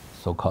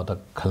so-called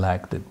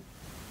collected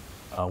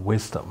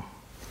wisdom.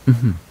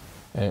 Mm-hmm.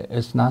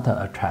 It's not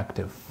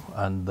attractive,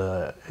 and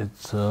it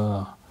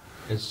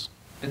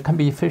can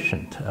be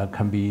efficient,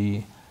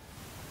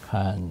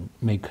 can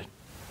make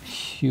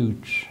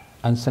huge,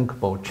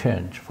 unthinkable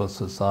change for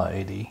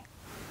society,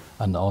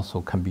 and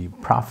also can be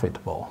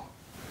profitable.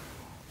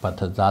 But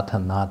that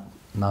has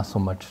not so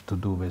much to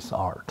do with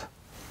art.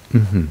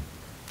 Mm-hmm.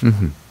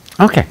 Mm-hmm.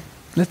 Okay,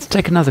 let's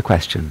take another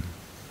question.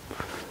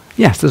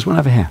 Yes, there's one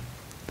over here.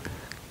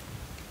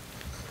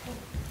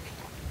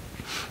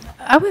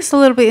 I was a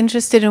little bit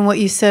interested in what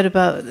you said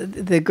about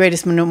the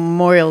greatest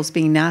memorials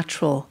being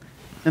natural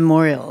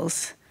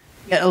memorials.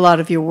 Yet a lot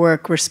of your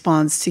work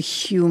responds to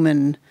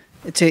human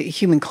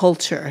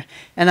culture,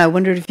 and I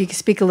wondered if you could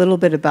speak a little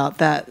bit about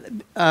that.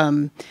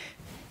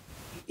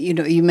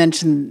 You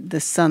mentioned the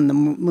sun, the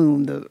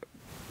moon, the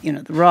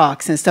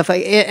rocks and stuff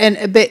like,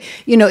 but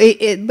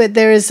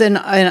there is an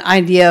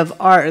idea of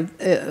art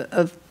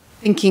of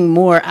thinking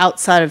more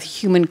outside of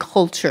human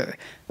culture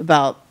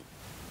about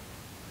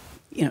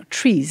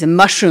trees and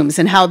mushrooms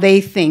and how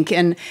they think,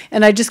 and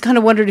I just kind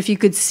of wondered if you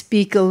could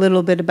speak a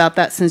little bit about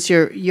that, since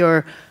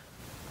your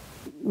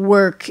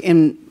work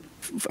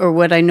or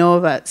what I know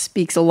about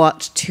speaks a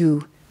lot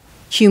to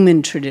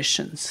human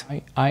traditions.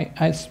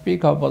 I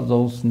speak about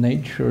those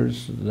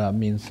natures. That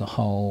means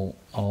how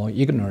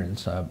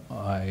ignorance I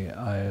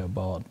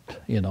about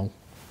to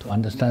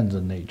understand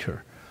the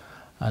nature,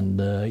 and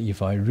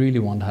if I really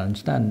want to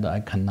understand,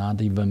 I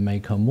cannot even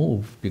make a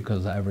move,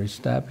 because every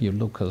step you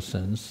look at,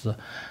 since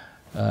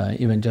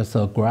even just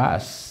a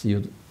grass,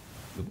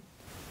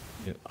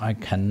 I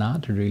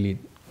cannot really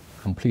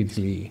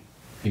completely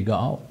figure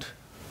out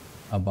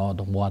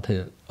about what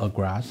a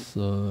grass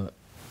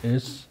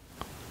is.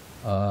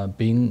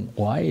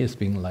 Why it's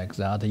being like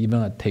that.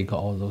 Even I take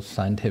all those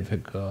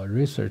scientific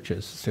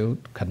researches, still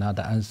cannot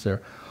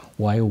answer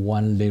why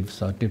one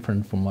leaves are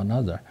different from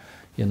another.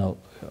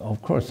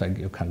 Of course,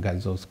 you can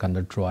get those kind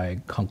of dry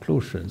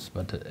conclusions,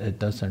 but it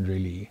doesn't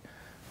really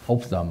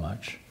help that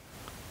much.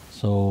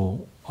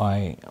 So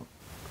my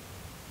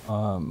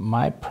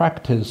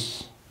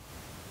practice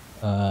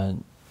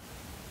in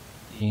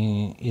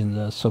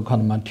the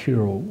so-called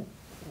materialized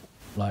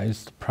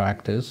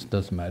practice,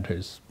 doesn't matter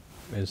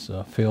is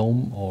a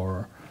film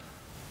or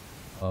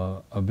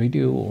a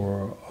video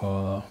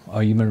or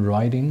even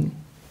writing.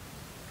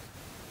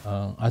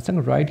 I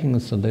think writing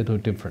is a little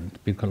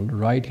different, because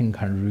writing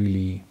can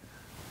really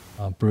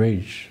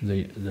bridge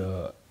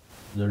the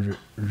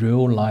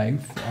real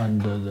life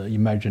and the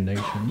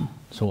imagination.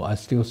 So I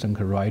still think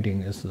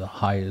writing is the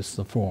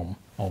highest form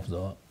of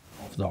the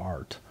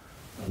art,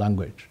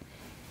 language.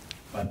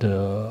 But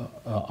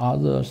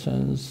other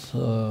sense,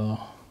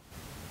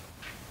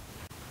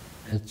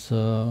 it's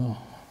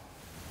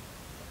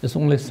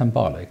only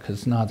symbolic.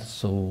 It's not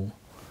so,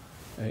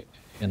 I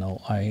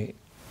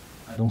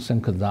don't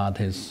think that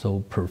is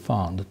so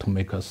profound to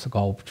make a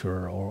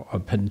sculpture or a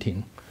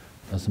painting.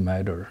 Doesn't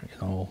matter,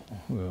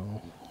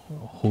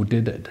 who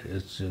did it.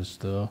 It's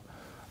just a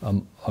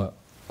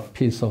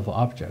piece of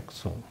object.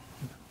 So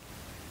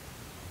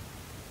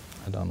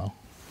I don't know.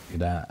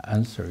 Did I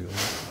answer you?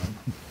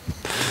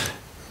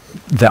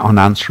 They're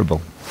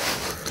unanswerable.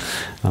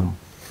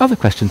 Other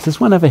questions? There's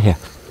one over here.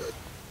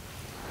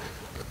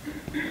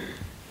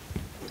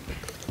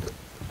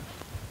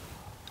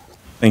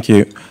 Thank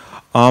you.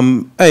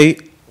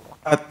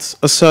 At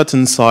a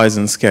certain size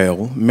and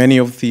scale, many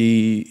of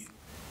the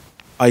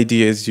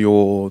ideas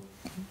you're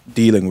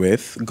dealing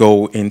with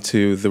go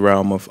into the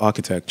realm of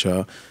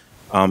architecture.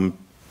 And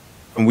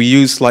we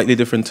use slightly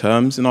different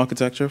terms in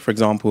architecture. For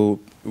example,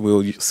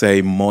 we'll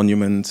say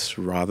monument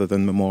rather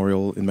than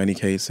memorial in many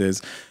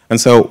cases. And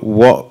so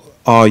what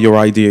are your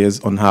ideas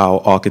on how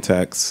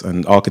architects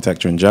and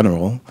architecture in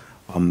general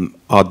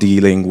are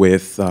dealing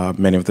with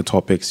many of the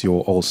topics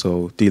you're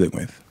also dealing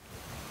with?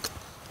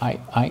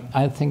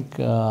 I think,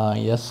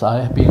 yes,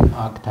 I have been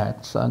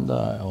architects, and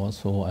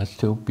I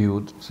still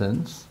build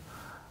things.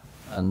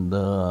 And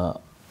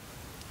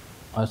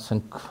I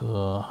think,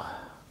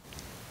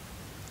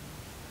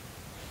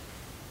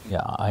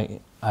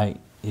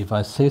 if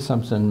I say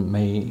something,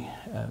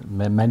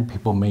 many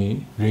people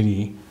may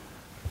really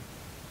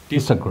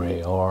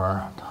disagree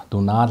or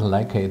do not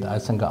like it. I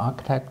think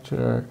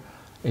architecture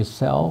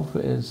itself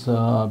is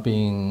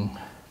being,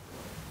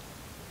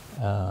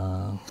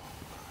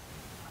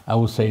 I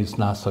would say it's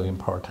not so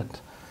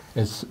important.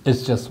 It's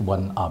just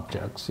one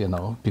object,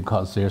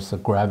 because there's a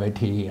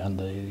gravity, and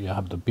you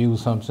have to build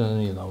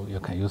something. You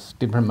can use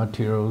different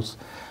materials,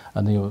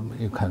 and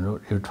you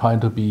try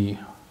to be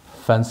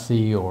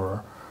fancy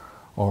or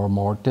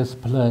more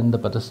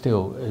disciplined, but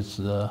still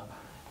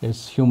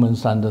it's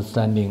humans'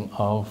 understanding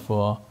of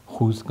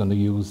who's going to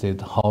use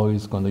it, how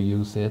he's going to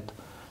use it,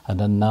 and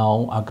then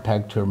now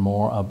architecture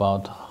more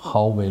about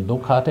how we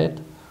look at it.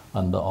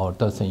 Or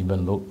doesn't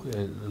even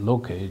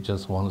look. You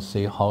just want to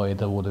see how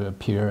it would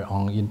appear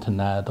on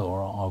internet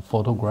or on a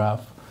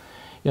photograph.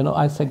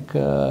 I think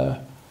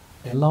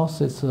it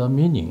lost its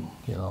meaning.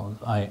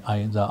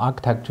 The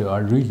architecture I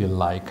really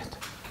liked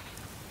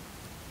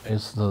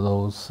is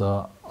those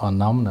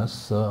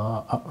anonymous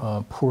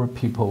poor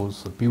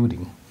people's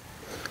building.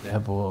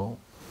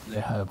 They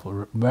have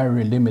a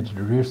very limited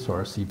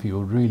resource. If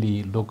you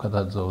really look at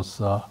those,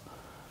 the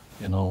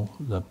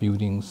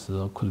buildings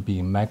could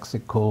be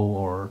Mexico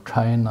or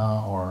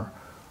China or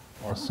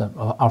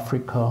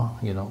Africa.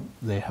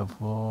 They have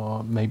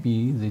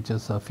maybe they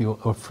just a few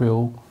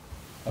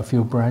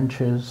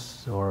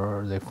branches,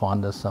 or they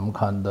found some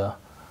kind of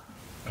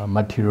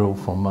material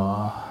from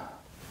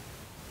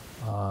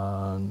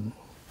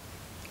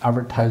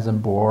advertising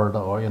board,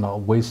 or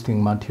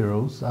wasting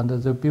materials, and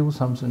they build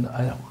something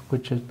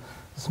which is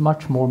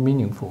much more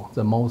meaningful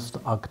than most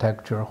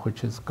architecture,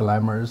 which is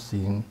glamorous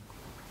in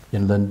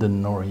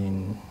London or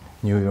in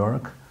New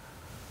York,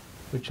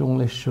 which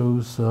only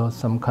shows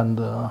some kind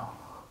of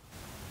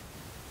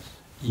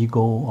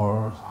ego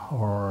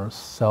or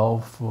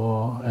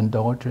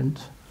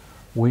self-indulgent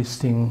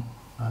wasting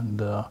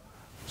and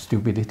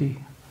stupidity.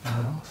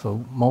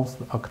 So most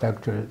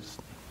architecture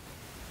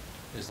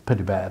is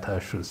pretty bad, I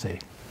should say.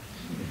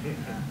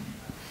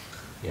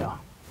 Yeah,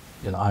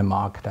 I'm an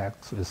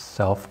architect with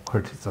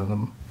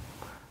self-criticism,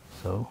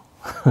 so.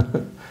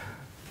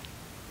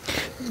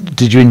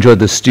 Did you enjoy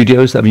the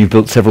studios? I mean, you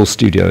built several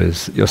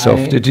studios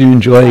yourself. Did you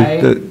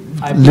enjoy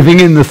living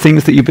in the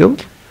things that you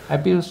built? I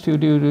built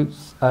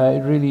studios. I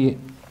really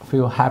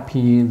feel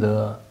happy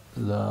the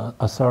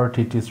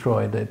authority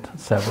destroyed it,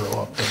 several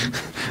of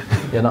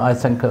them. I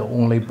think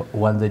only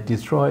when they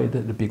destroyed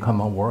it, it become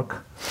a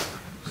work.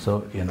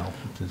 So,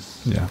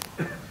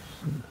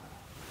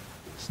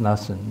 it's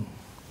nothing.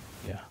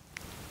 Yeah.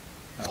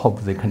 I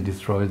hope they can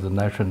destroy the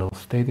National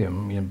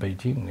Stadium in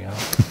Beijing.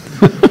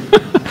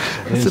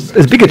 It's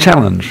a bigger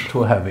challenge.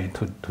 Too heavy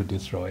to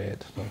destroy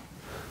it. So.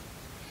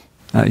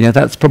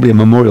 That's probably a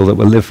memorial that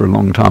will live for a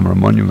long time, or a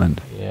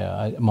monument.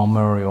 Yeah, a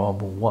memorial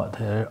of what?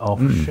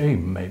 Of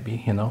shame,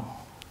 maybe,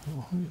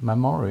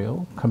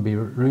 Memorial can be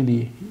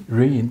really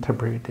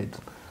reinterpreted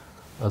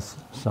as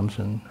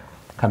something,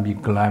 can be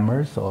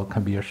glamorous or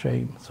can be a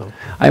shame. So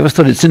I always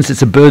thought since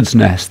it's a bird's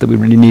nest, that we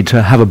really need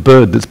to have a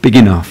bird that's big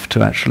enough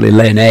to actually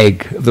lay an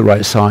egg of the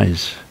right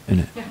size in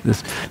it.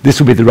 This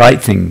will be the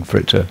right thing for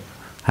it to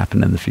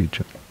happen in the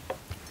future.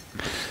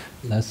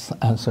 Let's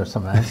answer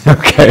some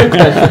Okay.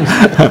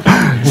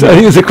 questions. So I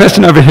think there's a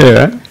question over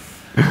here.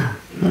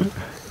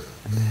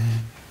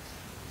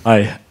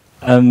 Hi.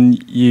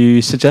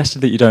 You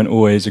suggested that you don't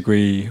always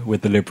agree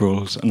with the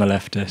liberals and the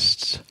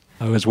leftists.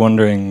 I was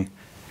wondering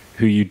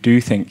who you do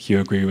think you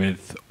agree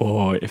with,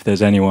 or if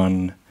there's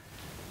anyone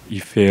you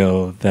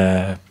feel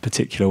their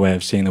particular way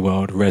of seeing the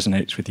world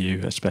resonates with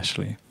you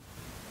especially.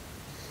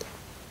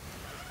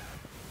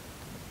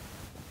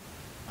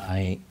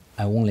 I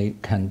only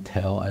can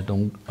tell I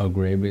don't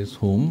agree with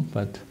whom,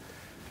 but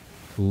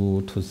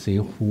to see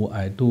who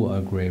I do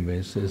agree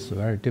with is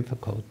very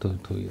difficult to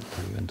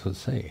even to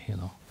say,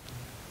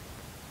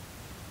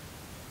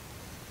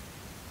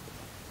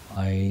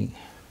 I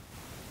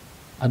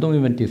don't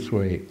even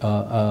disagree,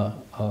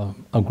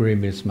 agree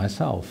with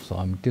myself, so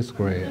I'm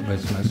disagree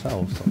with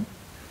myself. So.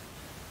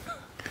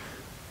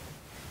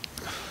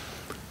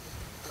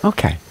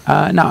 Okay.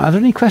 Now, are there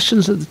any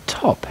questions at the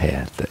top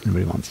here that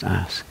anybody wants to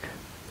ask?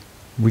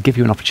 We give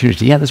you an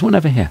opportunity. Yeah, there's one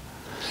over here.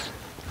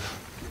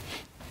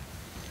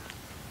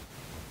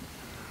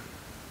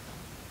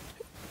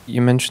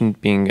 You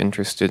mentioned being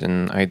interested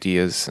in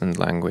ideas and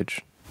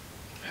language.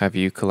 Have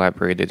you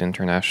collaborated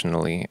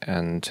internationally,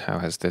 and how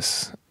has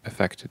this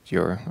affected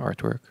your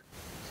artwork?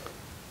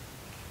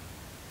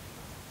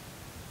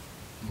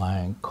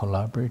 My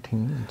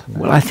collaborating internationally?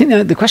 Well, I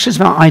think the question is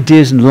about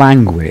ideas and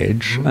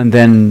language, and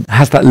then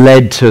has that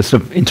led to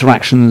sort of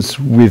interactions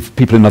with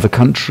people in other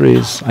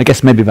countries? I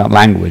guess maybe about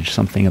language,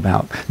 something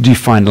about, do you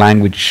find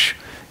language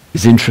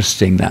is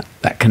interesting, that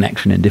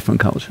connection in different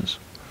cultures?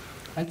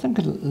 I think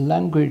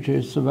language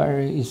is a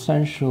very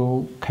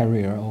essential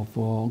carrier of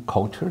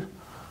culture,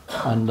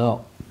 and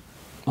of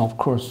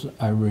course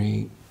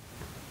every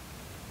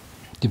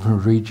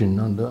different region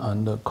and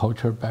the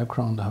cultural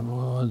background have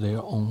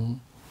their own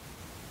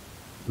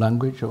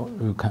language, or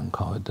you can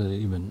call it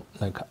even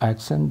like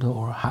accent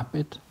or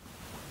habit.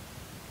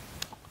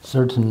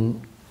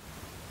 Certain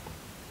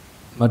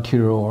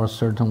material or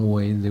certain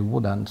way they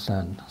would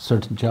understand,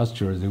 certain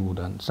gestures they would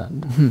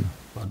understand,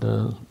 but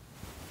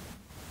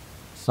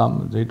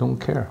some they don't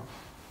care.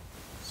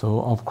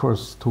 So of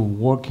course, to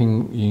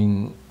working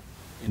in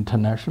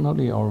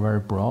internationally or very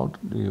broad,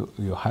 you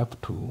have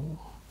to.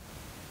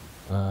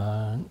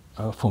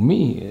 For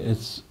me,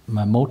 it's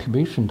my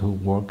motivation to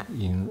work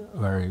in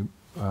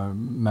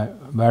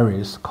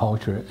various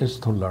culture is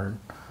to learn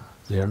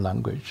their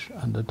language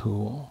and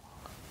to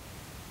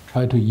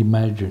try to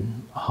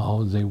imagine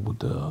how they would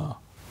to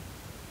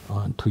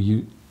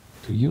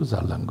use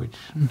that language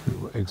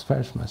to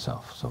express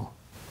myself. So,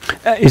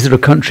 is there a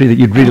country that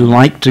you'd really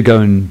like to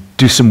go and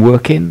do some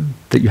work in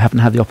that you haven't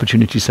had the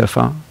opportunity so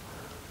far?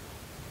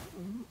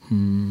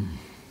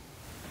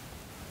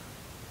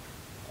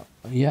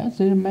 Yeah,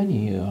 there are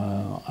many.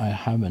 I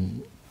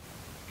haven't,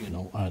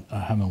 I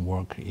haven't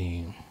worked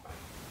in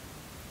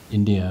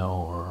India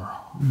or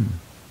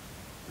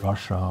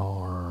Russia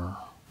or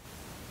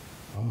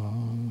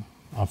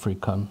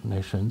African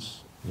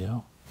nations.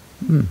 Yeah.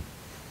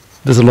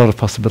 There's a lot of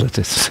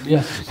possibilities.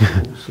 Yes,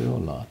 still a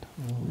lot.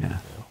 Yeah.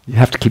 You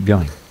have to keep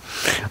going.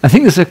 I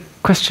think there's a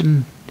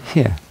question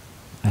here.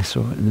 I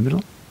saw it in the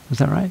middle. Is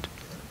that right?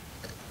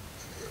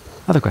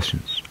 Other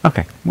questions?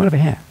 Okay, one over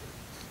here.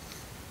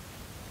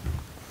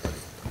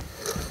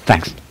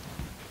 Thanks.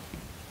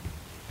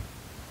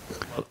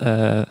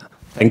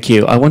 Thank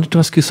you. I wanted to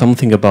ask you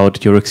something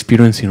about your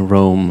experience in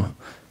Rome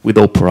with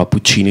opera,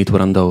 Puccini,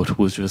 Turandot. It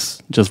was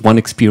just one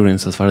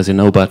experience as far as I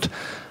know, but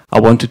I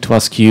wanted to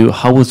ask you,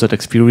 how was that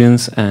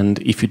experience, and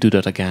if you do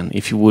that again,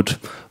 if you would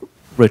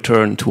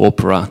return to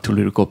opera, to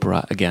lyric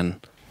opera again?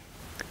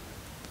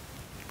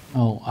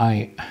 Oh,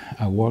 I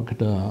worked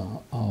the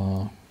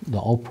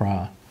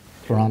opera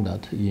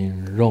Turandot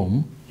in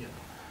Rome. Yeah.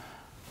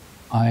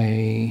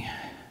 I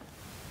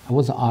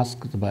was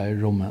asked by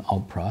Roman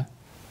opera,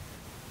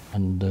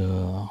 and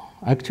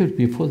actually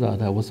before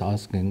that I was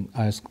asked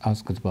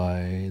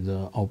by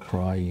the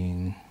opera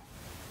in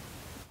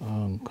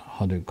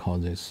how do you call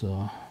this,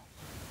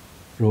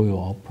 Royal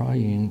Opera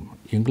in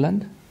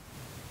England.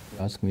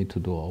 They asked me to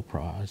do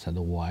opera. I said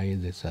why?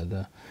 They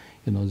said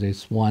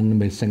this one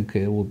may think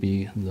it would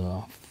be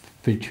the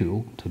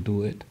feature to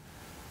do it.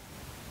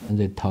 And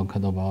they talked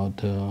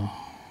about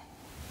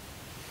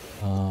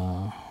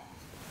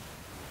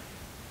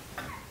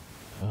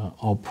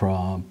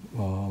opera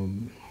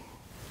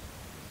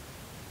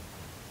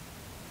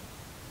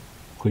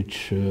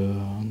which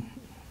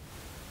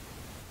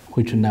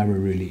never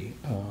really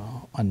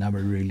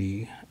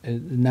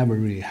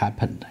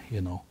happened.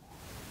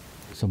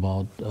 It's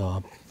about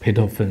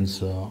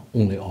Beethoven's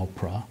only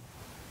opera.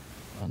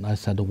 And I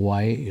said,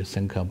 why you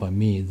think about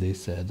me? They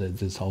said that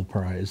this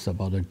opera is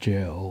about a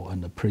jail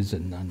and a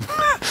prison, and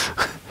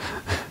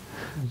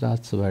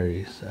that's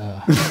very.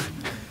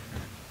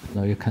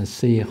 You can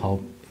see how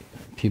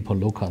people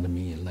look at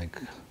me like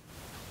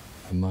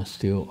I'm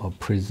still a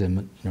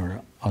prisoner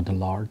at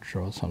large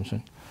or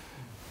something.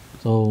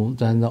 So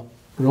then the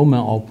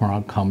Roman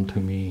opera come to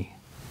me.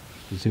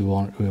 We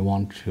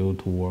want you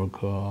to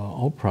work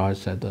opera. I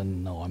said,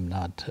 no, I'm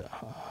not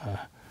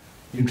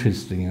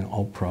interested in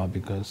opera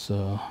because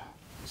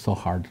it's so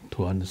hard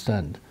to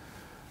understand.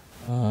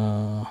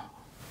 But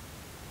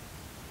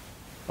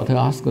I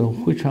asked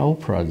which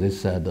opera. They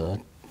said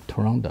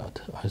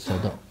Turandot. I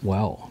said,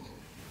 well,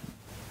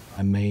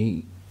 I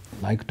may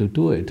like to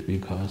do it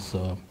because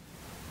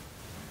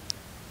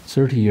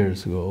 30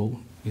 years ago,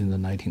 in the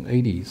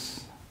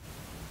 1980s,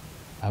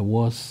 I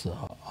was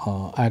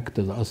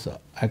acted as an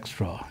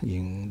extra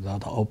in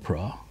that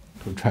opera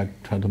to try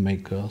to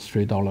make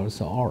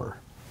 $3 an hour.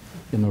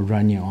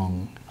 Running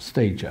on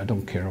stage. I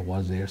don't care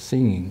what they're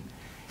singing.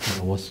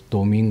 It was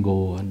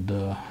Domingo and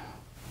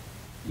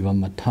Ivan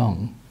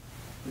Matan.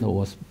 It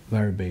was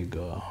very big,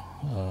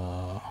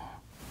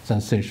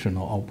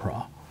 sensational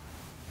opera,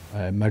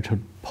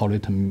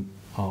 Metropolitan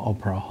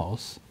Opera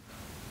House,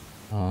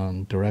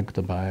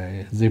 directed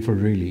by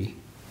Zeffirelli.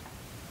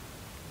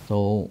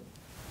 So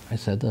I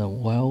said,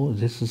 well,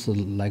 this is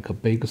like a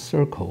big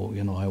circle.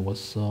 I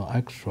was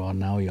extra.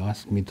 Now you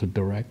ask me to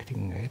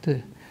directing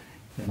it.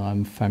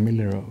 I'm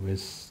familiar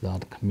with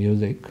that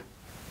music,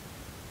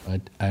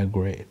 but I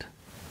agree.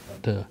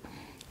 But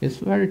it's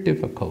very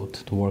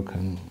difficult to work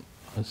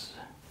as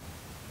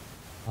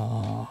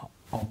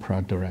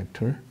opera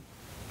director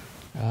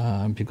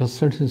because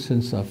certain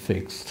things are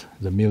fixed,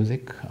 the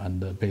music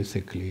and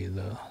basically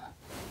the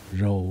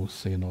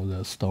roles, the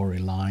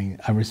storyline,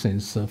 everything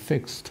is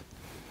fixed.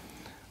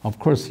 Of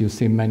course, you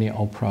see many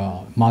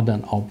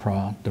modern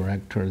opera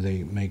directors,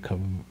 they make a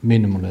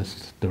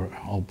minimalist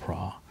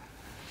opera.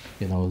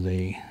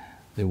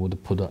 They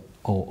would put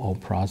all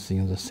operas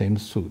in the same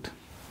suit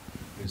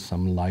with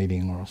some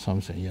lighting or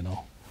something,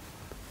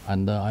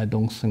 And I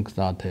don't think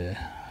that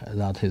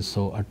is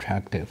so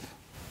attractive.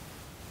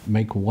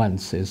 Make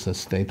once is a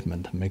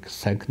statement. Make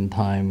second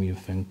time, you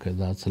think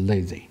that's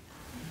lazy.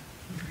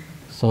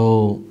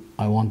 So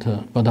I want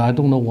to, but I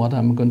don't know what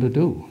I'm going to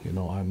do.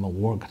 I'm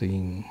worked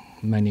in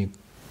many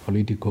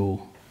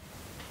political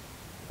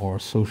or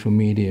social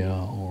media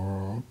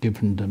or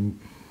different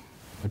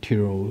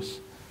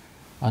materials.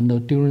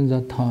 And during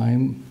that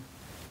time,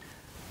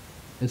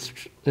 it's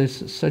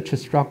such a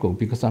struggle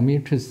because I'm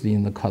interested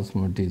in the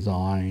customer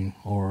design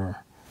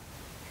or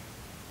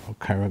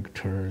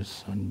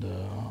characters and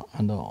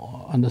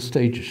the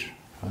stage,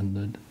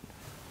 and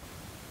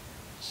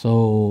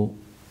so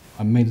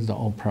I made the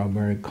opera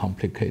very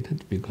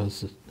complicated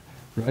because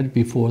right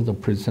before the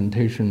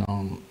presentation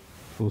on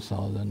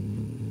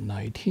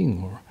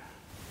 2019,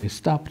 they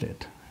stopped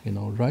it.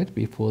 Right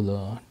before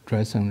the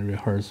dress and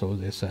rehearsal,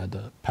 they said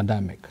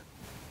pandemic.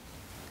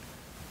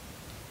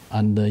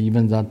 And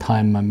even that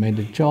time I made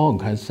a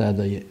joke. I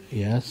said,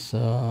 yes,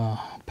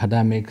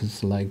 pandemic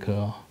is like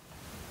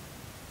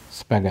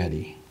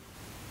spaghetti.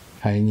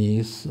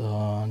 Chinese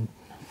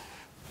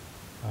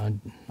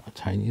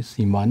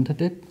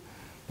invented it,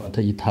 but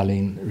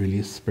Italian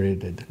really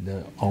spread it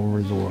all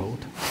over the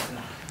world.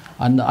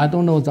 And I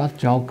don't know, that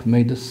joke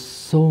made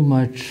so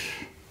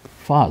much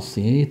fuss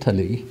in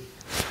Italy.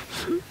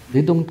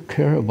 They don't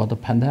care about the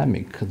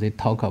pandemic. They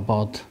talk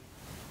about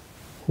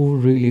who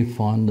really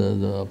found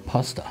the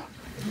pasta.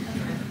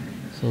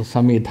 So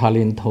some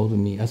Italian told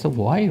me, I said,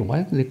 why?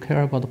 Why do they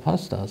care about the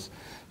pastas?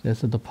 They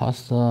said the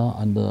pasta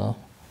and the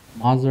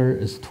mother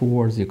is two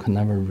words you can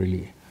never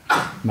really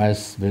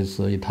mess with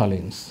the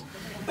Italians.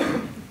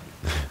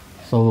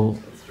 So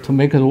to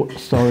make a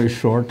story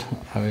short,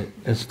 I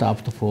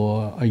stopped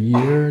for a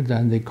year.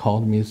 Then they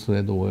called me,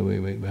 said, wait,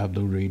 we have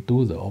to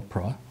redo the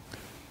opera.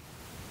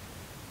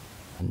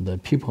 And the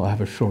people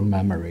have a short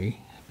memory.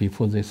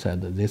 Before they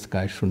said that this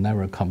guy should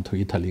never come to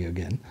Italy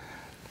again.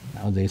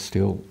 Now they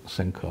still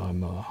think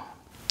I'm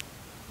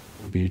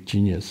would be a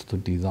genius to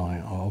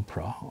design an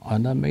opera.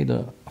 And I made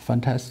a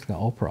fantastic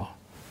opera.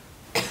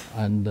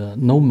 And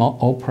no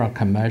opera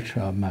can match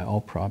my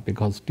opera,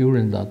 because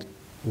during that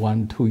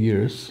 1-2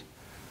 years,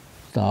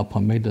 the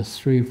opera made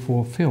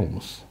 3-4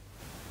 films.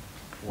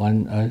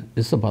 One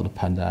is about the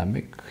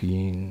pandemic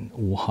in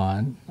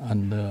Wuhan,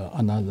 and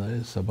another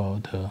is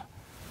about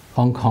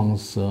Hong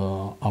Kong's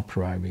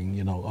uprising,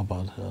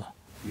 about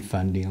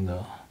defending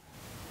the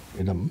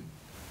freedom,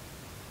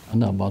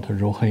 and about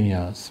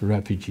Rohingyas,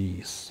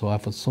 refugees. So I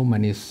have so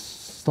many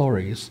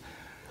stories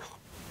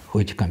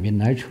which can be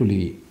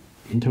naturally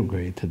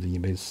integrated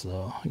in this,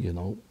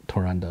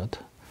 Turandot,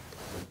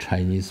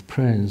 Chinese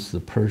prince, the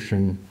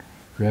Persian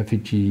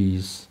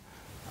refugees,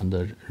 and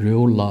the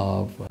real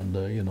love,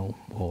 and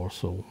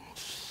also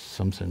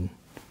something,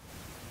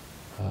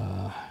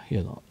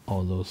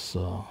 all those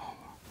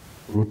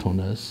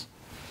brutalness.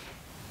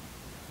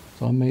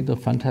 So I made a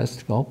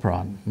fantastic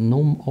opera.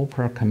 No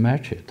opera can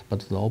match it,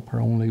 but the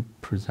opera only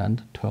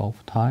present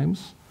 12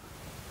 times,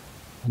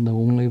 and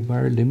only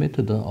very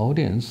limited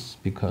audience,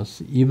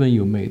 because even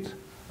you made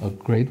a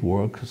great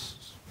work,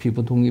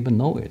 people don't even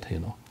know it,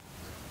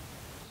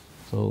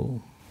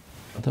 So,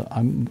 but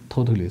I'm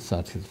totally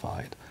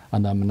satisfied,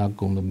 and I'm not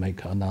going to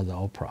make another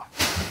opera.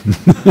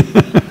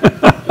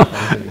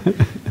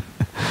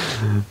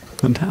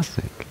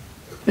 Fantastic.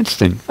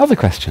 Interesting. Other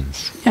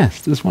questions?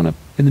 Yes, there's one up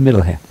in the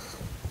middle here.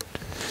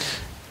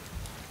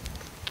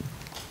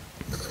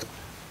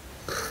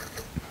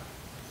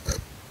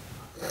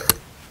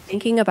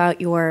 Thinking about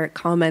your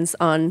comments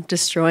on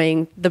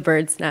destroying the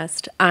bird's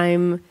nest,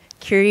 I'm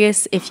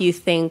curious if you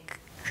think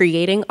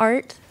creating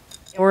art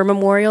or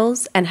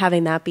memorials and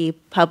having that be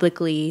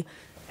publicly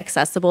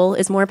accessible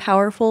is more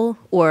powerful,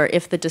 or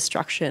if the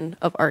destruction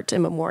of art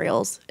and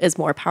memorials is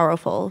more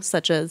powerful,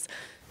 such as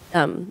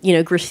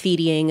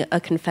graffitiing a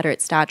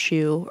Confederate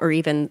statue, or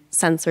even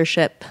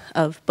censorship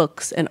of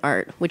books and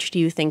art. Which do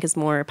you think is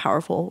more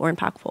powerful or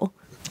impactful?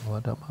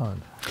 What about?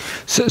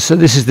 So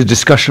this is the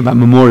discussion about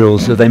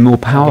memorials. Are they more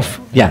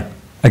powerful? Yeah.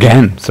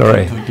 Again,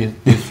 sorry. To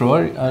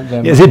destroy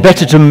them. Is it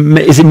better to?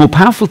 Is it more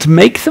powerful to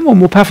make them, or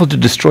more powerful to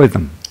destroy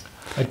them?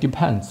 It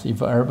depends.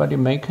 If everybody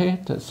make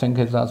it, think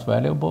that's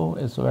valuable,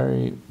 it's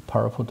very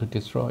powerful to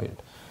destroy it.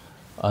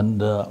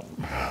 And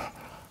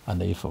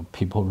if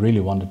people really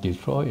want to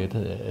destroy it,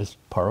 it's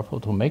powerful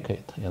to make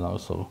it.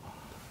 So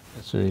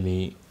it's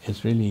really.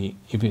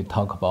 If you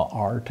talk about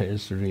art,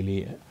 it's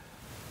really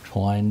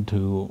trying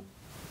to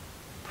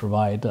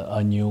provide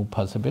a new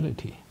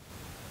possibility.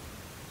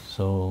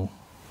 So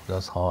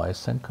that's how I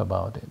think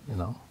about it.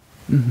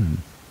 Mm-hmm.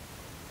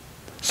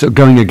 So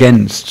going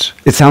against,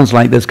 it sounds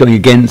like there's going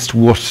against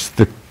what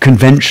the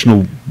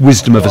conventional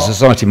wisdom of a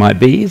society might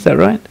be, is that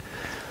right?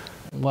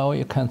 Well,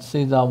 you can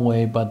say that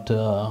way, but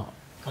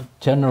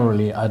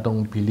generally I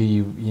don't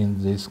believe in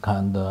this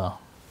kind of,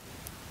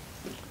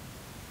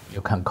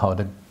 you can call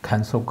it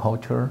cancel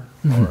culture,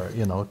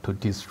 mm-hmm. or, to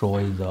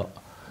destroy the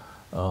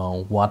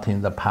what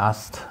in the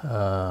past.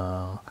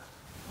 I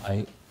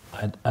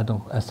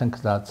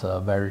think that's a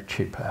very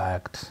cheap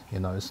act.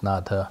 It's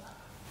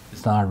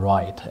not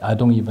right. I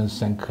don't even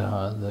think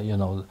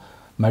the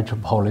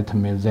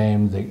Metropolitan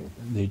Museum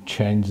they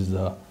changed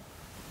the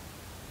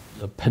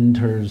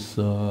painter's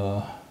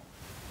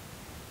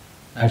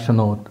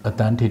national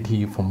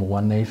identity from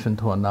one nation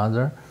to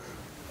another.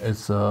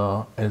 It's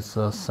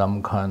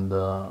some kind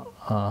of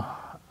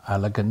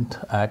elegant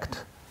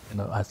act.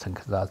 I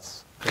think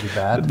that's pretty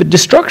bad. But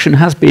destruction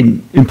has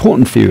been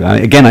important for you.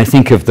 Again, I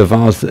think of the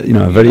vase,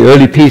 a very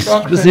early piece.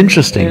 It was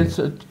interesting.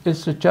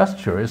 It's a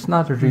gesture. It's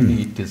not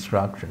really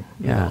destruction.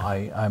 Yeah.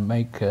 I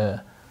make.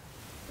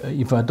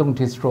 If I don't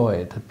destroy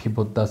it,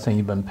 people doesn't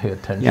even pay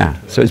attention. Yeah.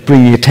 To So it. it's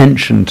bringing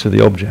attention to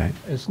the object.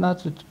 It's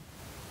not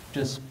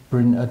just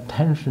bring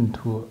attention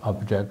to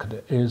object.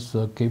 It's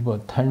give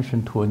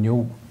attention to a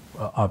new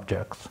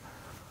objects.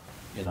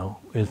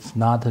 It's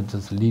not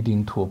just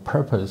leading to a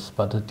purpose,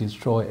 but to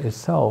destroy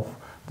itself.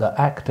 The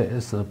act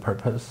is the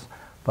purpose,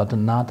 but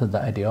not the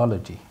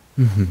ideology.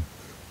 Mm-hmm.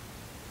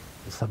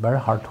 It's very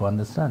hard to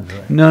understand,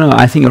 right? No,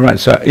 I think you're right.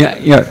 So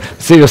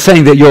So you're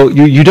saying that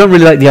you don't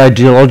really like the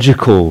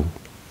ideological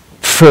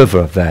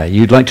fervor there.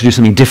 You'd like to do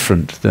something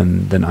different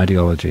than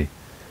ideology.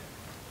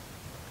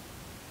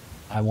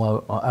 I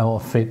will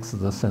fix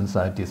the things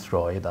I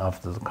destroyed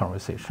after the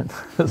conversation.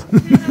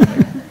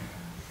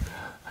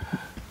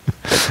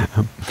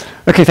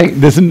 Okay,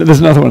 there's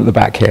another one at the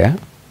back here.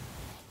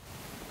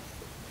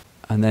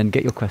 And then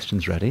get your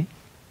questions ready.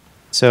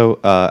 So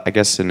I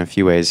guess in a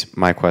few ways,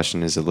 my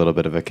question is a little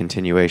bit of a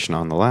continuation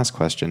on the last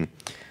question.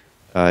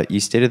 You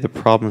stated the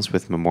problems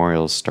with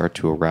memorials start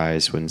to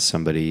arise when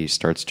somebody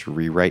starts to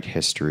rewrite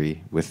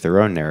history with their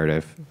own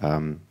narrative,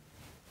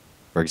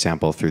 for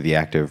example, through the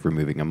act of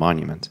removing a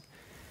monument.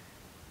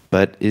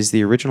 But is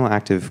the original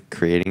act of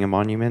creating a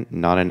monument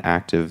not an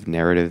act of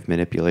narrative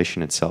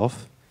manipulation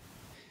itself?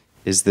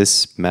 Is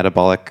this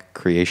metabolic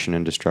creation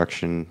and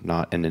destruction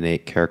not an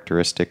innate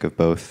characteristic of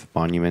both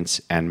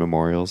monuments and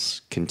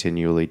memorials,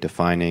 continually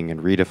defining and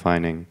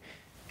redefining,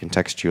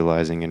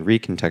 contextualizing and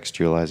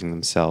recontextualizing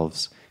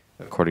themselves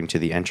according to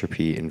the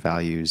entropy and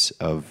values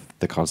of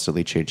the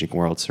constantly changing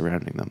world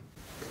surrounding them?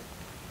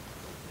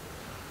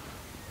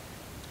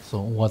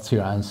 So what's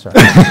your answer?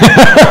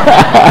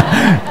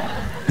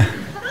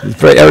 It's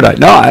very erudite.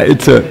 No,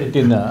 it's a... He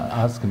didn't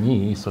ask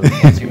me, so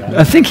what's your answer?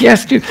 I think he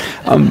asked you.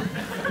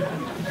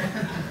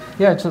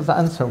 Yeah, just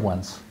answer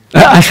once.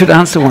 I should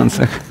answer once.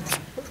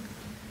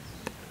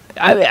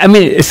 I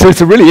mean, so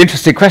it's a really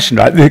interesting question,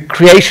 right? The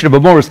creation of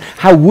memorials.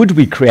 How would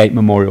we create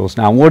memorials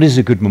now? What is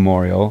a good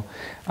memorial?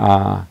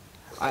 I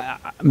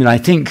mean, I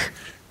think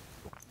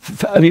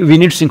it would be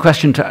an interesting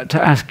question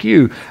to ask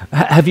you.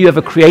 Have you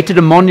ever created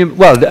a monument?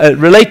 Well,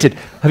 related.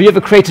 Have you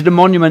ever created a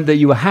monument that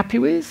you were happy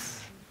with?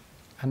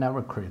 I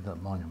never created a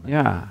monument.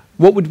 Yeah.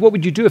 What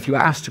would you do if you were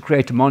asked to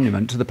create a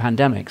monument to the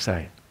pandemic,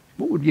 say?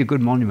 What would be a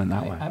good monument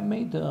that way? I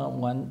made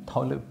one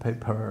toilet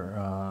paper,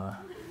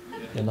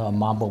 a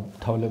marble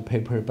toilet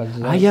paper, but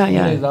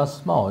really that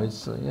small.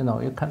 It's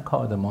you can't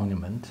call it a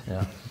monument.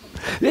 Yeah.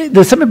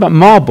 There's something about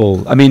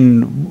marble. I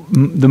mean,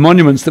 the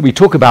monuments that we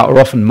talk about are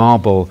often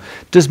marble.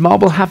 Does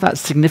marble have that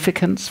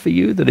significance for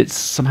you, that it's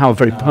somehow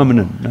very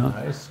permanent? No?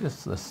 It's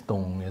just a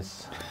stone.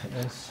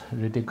 It's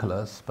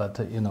ridiculous, but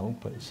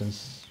but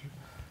since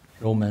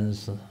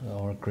Romans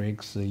or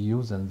Greeks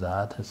using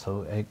that,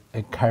 so it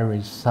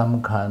carries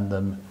some kind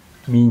of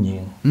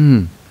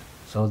meaning.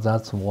 So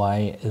that's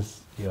why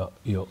it's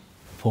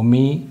for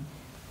me,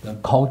 the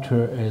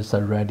culture is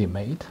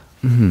ready-made,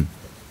 and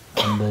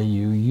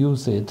you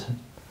use it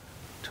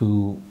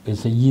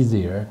it's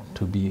easier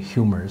to be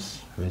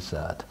humorous with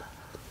that.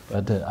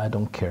 But I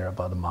don't care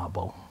about the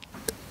marble.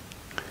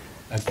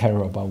 I care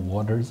about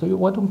water. So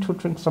why don't you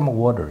drink some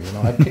water?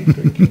 I keep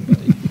drinking.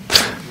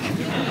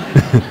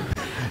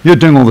 You're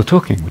doing all the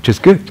talking, which is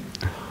good.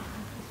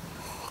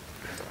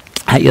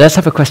 Let's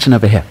have a question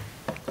over here,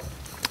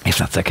 if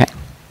that's okay.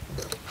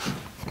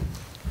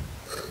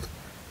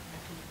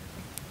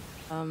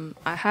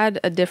 I had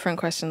a different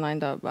question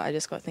lined up, but I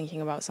just got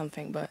thinking about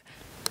something. But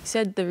you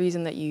said the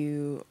reason that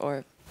you,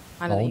 or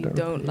I know that you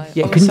don't like.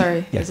 Yeah,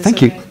 sorry. Yeah,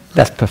 thank you.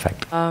 That's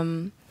perfect. I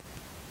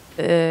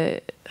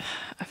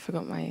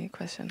forgot my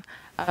question.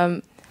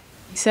 You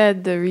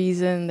said the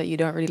reason that you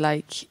don't really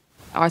like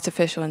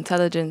artificial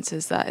intelligence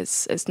is that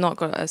it's not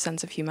got a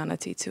sense of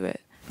humanity to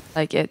it.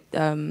 Like I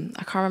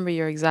can't remember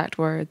your exact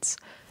words,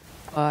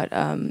 but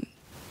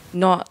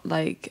not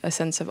like a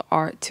sense of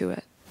art to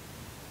it.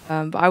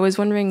 But I was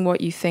wondering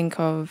what you think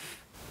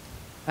of.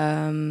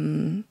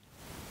 I'm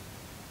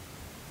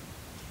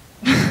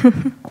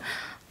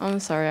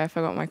sorry, I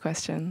forgot my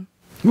question.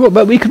 Well,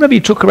 but we could maybe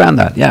talk around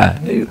that. Yeah.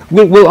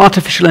 Will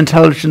artificial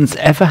intelligence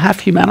ever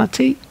have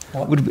humanity?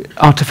 Would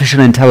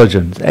artificial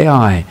intelligence,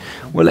 AI,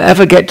 will it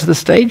ever get to the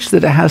stage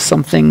that it has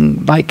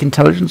something like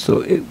intelligence,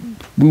 or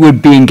we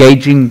would be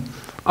engaging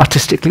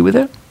artistically with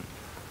it?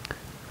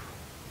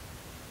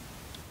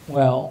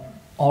 Well,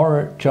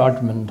 our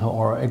judgment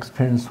or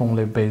experience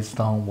only based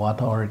on what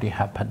already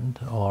happened,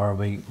 or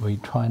we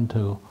trying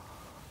to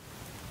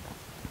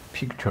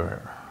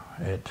picture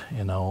it.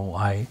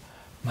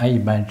 My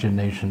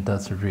imagination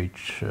doesn't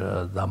reach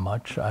that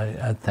much.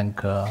 I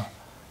think.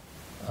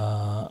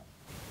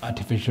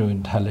 Artificial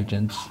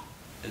intelligence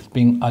is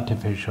being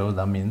artificial.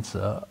 That means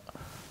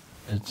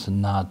it's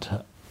not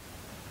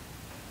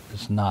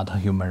a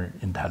human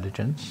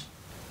intelligence.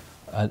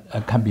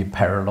 It can be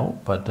parallel,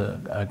 but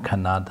I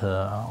cannot.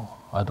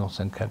 I don't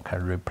think I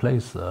can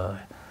replace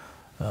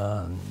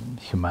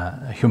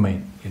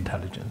human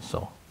intelligence.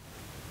 So.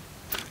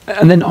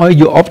 And then, are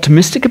you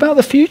optimistic about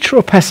the future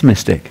or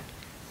pessimistic?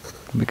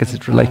 Because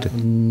it's related. I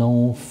have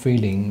no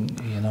feeling.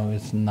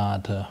 It's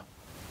not.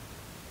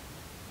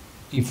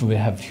 If we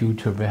have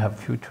future, we have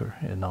future.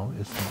 It's not,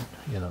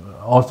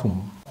 also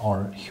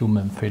our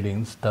human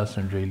feelings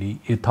doesn't really.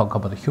 You talk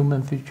about the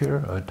human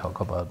future, or talk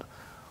about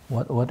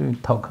what do you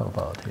talk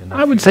about?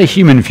 I would say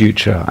human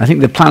future. I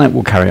think the planet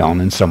will carry on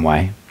in some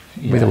way,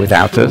 with or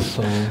without us.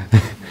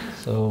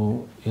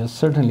 So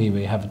certainly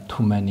we have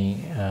too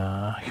many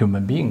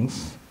human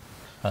beings,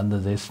 and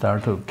they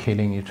start to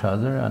killing each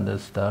other, and they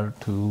start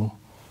to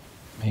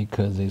make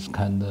these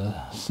kind of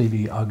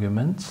silly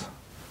arguments.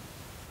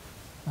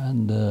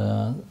 And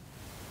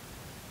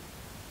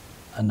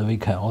we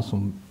can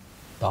also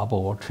double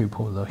or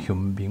triple the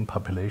human being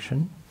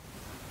population,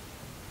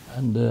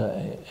 and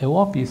it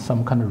will be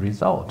some kind of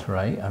result,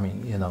 right? I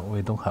mean,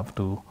 we don't have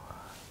to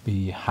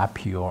be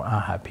happy or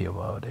unhappy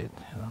about it,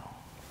 you know.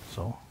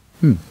 So.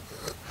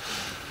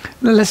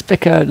 Now let's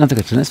pick another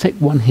question. Let's take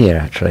one here,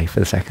 actually,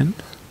 for a second.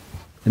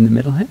 In the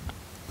middle here.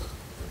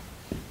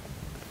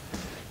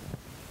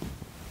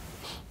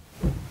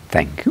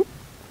 Thank you.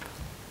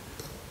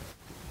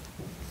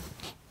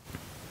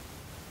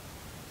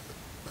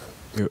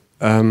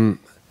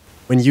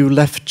 When you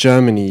left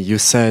Germany, you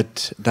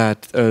said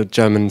that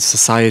German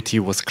society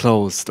was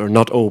closed or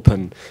not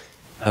open.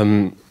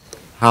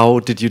 How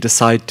did you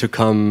decide to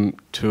come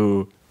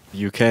to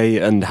the UK,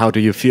 and how do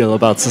you feel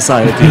about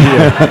society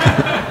here?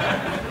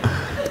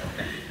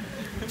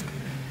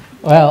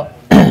 Well,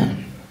 I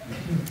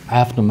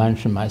have to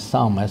mention my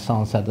son. My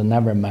son said,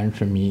 never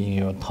mention me in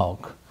your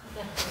talk.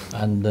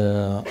 And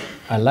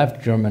I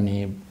left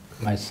Germany,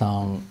 my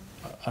son,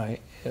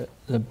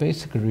 the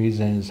basic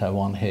reason is I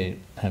want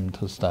him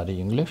to study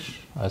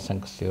English. I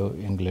think still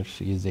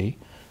English easy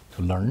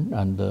to learn,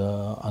 and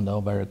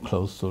I'm very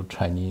close to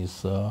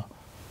Chinese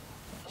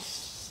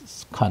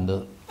kind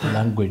of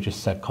language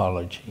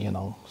psychology, you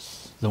know.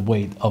 The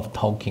way of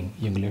talking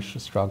English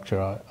structure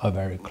are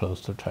very close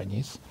to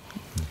Chinese.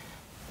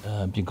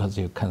 Because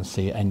you can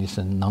say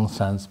anything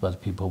nonsense,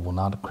 but people will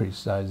not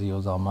criticize you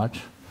that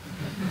much.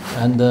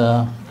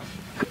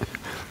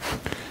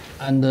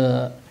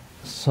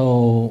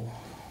 So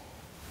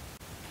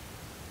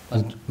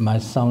my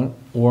son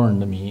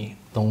warned me,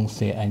 don't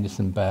say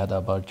anything bad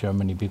about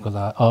Germany because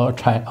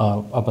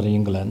about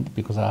England,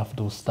 because I have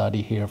to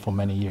study here for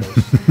many years.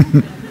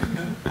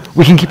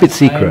 We can keep it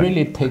secret. I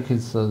really take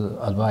his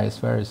advice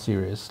very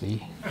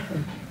seriously.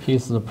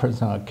 He's the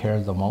person I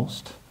care the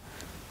most,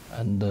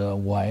 and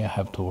why I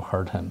have to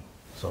hurt him.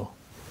 So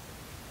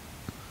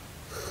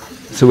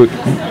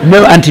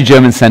no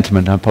anti-German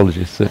sentiment.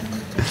 Apologies. So,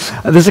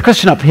 there's a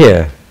question up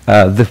here.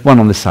 The one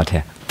on this side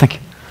here. Thank you.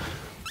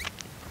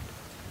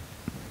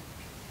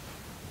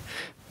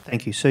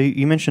 Thank you. So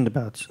you mentioned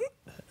about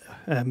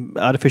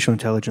artificial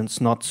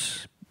intelligence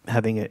not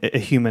having a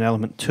human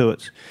element to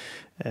it.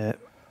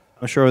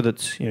 I'm sure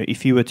that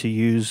if you were to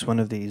use one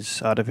of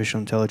these artificial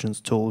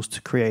intelligence tools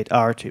to create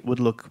art, it would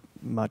look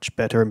much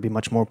better and be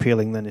much more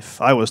appealing than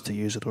if I was to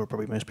use it, or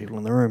probably most people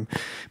in the room.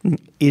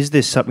 Is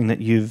this something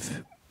that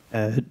you've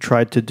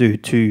tried to do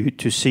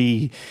to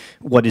see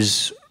what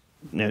is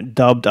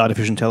dubbed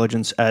artificial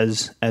intelligence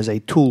as a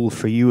tool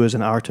for you as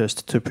an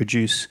artist to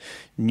produce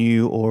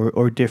new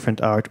or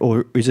different art,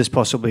 or is this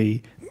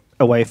possibly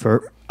a way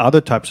for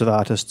other types of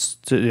artists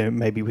to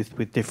maybe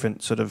with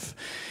different sort of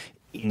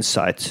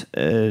insight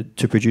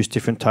to produce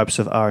different types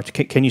of art?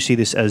 Can you see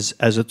this as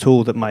a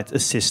tool that might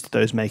assist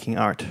those making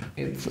art?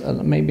 It's,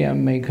 maybe I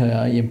make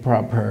an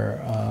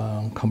improper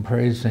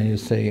comparison. You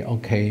say,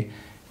 okay,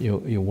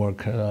 you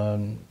work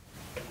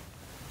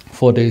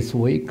 4 days a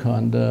week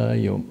and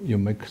you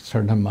make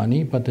certain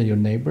money, but your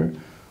neighbor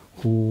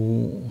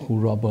who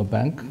rob a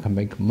bank can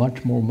make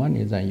much more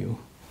money than you.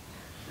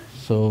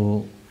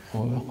 So,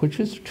 which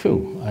is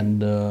true.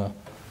 And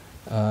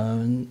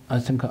I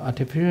think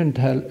artificial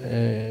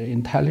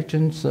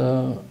intelligence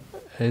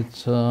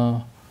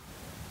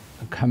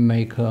can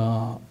make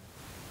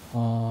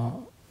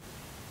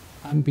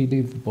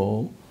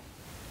unbelievable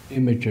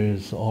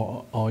images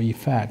or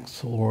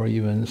effects or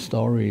even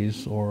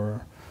stories,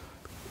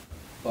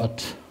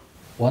 but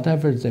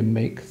whatever they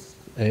make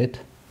it,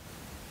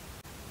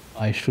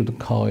 I should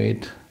call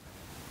it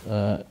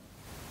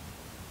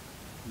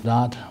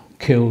that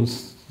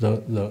kills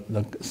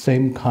the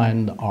same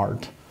kind of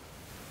art.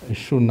 It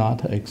should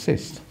not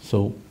exist.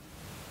 So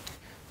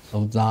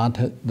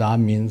that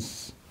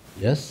means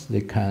yes,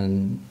 they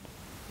can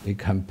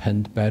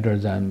paint better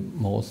than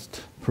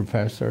most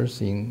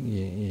professors in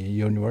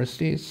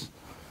universities.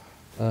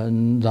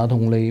 And that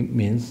only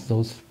means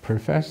those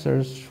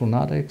professors should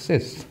not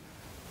exist.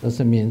 That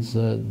means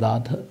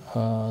that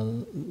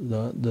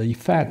the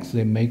effects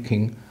they're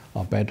making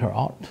are better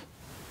art.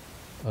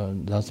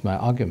 That's my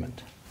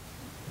argument.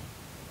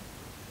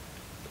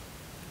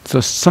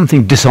 So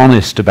something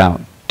dishonest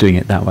about doing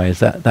it that way, is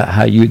that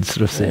how you'd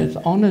sort of say it? It's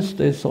honest,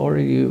 it's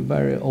already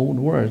very old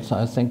words.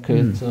 I think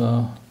it's,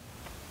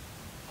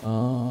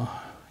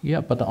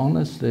 yeah, but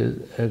honest is,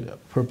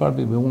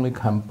 probably we only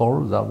can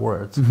borrow that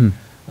word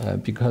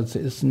because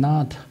it's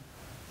not,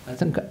 I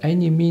think,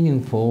 any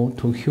meaningful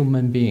to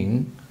human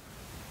being.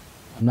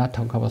 I'm not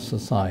talking about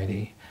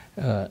society.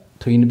 To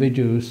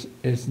individuals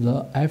is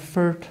the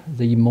effort,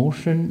 the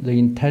emotion, the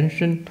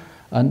intention,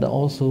 and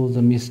also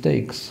the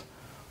mistakes.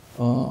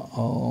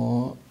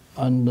 So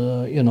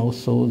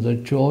the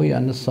joy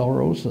and the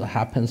sorrows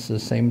happens at the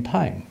same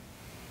time.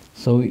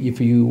 So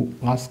if you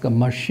ask a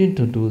machine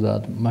to do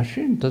that,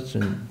 machine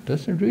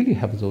doesn't really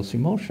have those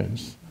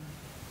emotions.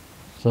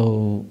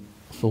 So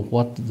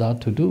what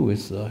that to do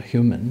is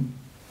human.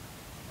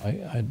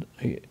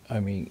 I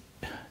mean,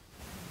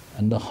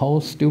 and how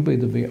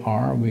stupid we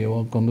are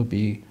going to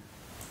be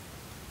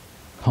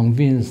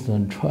convinced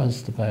and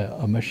trusted by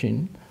a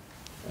machine.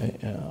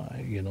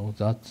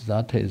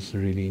 That is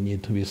really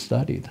need to be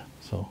studied.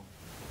 So.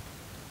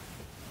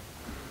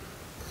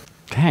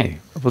 Okay,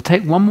 we'll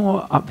take one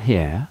more up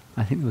here.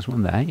 I think there was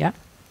one there. Yeah.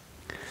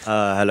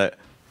 Hello.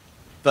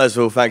 First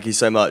of all, thank you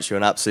so much. You're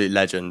an absolute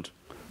legend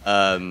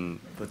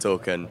for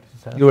talking.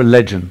 You're a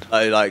legend.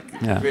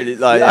 Yeah.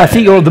 Really, I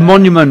think you're the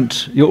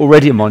monument. You're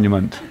already a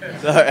monument.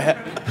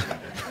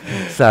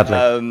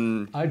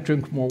 Sadly. I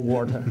drink more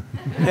water.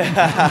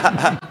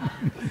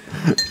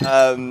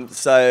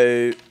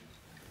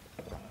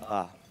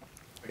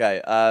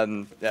 Okay.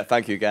 Yeah.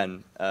 Thank you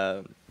again.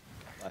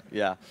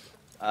 Yeah.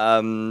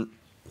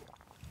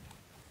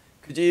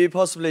 Could you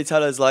possibly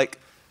tell us,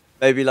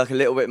 maybe a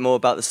little bit more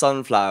about the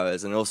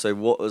sunflowers, and also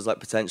what was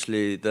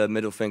potentially the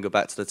middle finger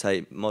back to the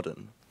Tate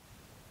Modern?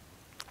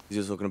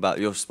 You're talking about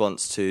your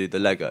response to the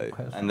Lego,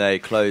 and they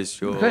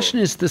closed your... The question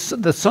is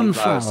the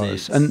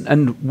sunflowers,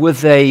 and were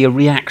they a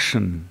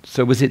reaction?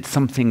 So was it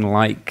something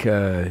like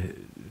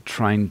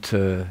trying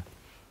to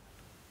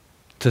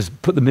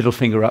put the middle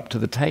finger up to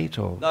the Tate,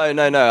 or...?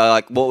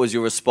 No. What was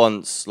your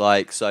response?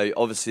 So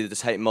obviously the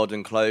Tate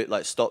Modern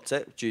stopped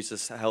it due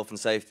to health and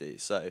safety.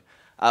 So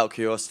out of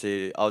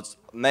curiosity, I was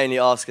mainly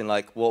asking,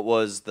 what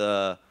was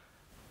the...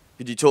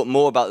 Could you talk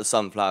more about the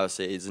sunflower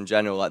seeds in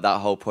general, that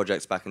whole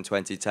project back in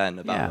 2010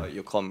 about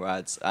your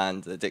comrades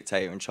and the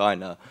dictator in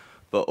China,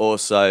 but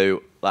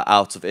also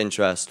out of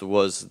interest,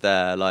 was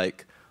there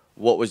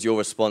what was your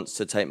response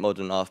to Tate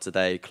Modern after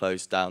they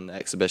closed down the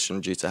exhibition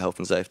due to health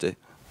and safety?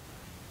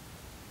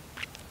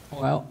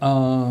 Well,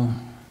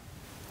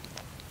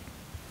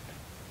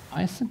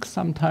 I think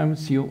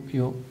sometimes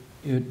you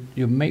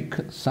make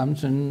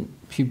something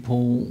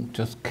people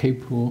just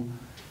keep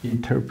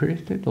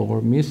interpreted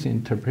or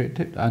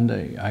misinterpreted, and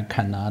I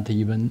cannot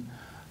even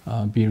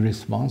be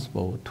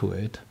responsible to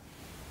it.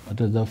 But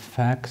the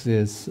fact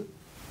is,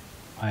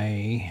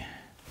 I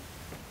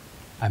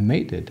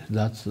made it.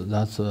 That's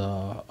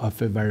a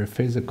very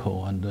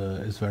physical, and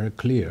it's very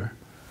clear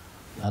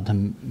that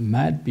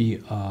might be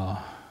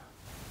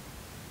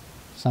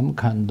some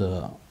kind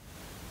of,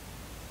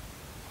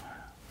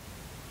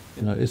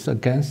 it's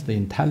against the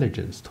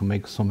intelligence to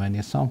make so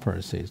many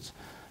sunflower seeds,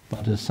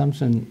 but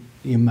something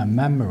in my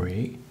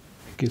memory,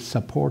 it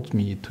supports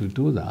me to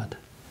do that,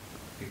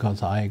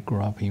 because I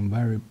grew up in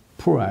very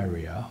poor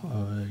area.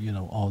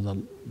 All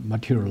the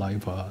material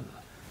life, I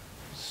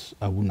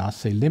would not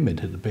say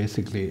limited.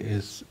 Basically,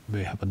 is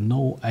we have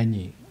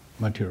any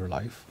material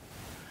life,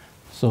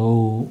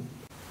 so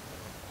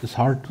it's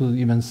hard to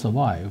even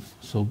survive.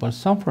 So, but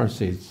sunflower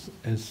seeds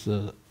is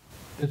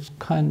it's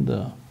kind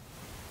of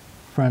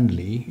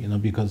friendly,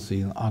 because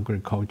in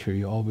agriculture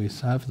you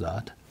always have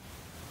that.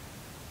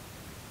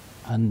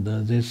 And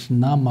there's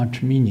not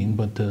much meaning,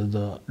 but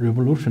the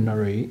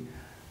revolutionary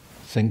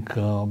think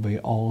we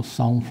all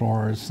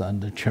sunflowers,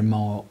 and the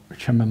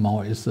Chairman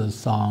Mao is the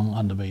sun,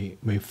 and we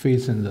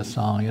facing the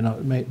sun,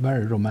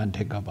 very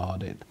romantic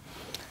about it.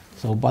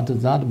 So, but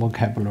that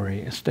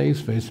vocabulary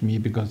stays with me,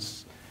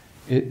 because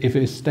if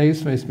it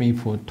stays with me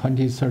for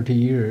 20, 30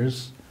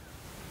 years,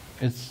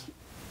 it's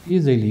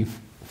easily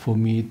for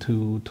me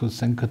to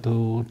think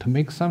to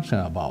make something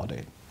about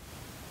it.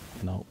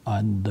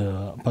 And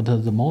but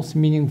the most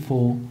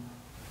meaningful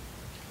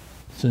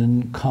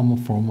thing come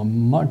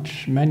from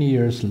many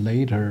years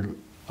later.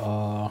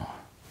 I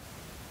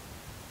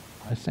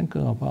think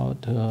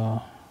about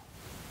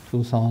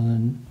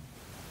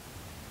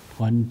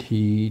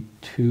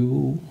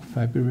 2022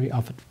 February,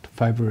 after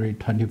February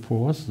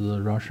 24th,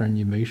 the Russian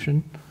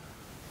invasion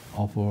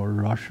of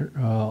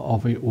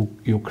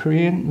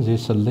Ukraine.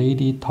 This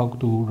lady talked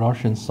to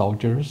Russian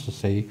soldiers to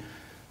say,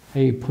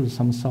 hey, put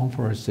some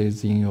sunflower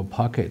seeds in your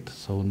pocket,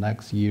 so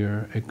next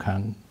year it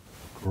can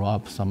grow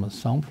up some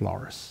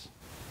sunflowers.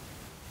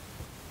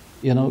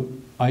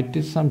 I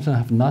did something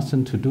have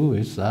nothing to do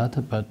with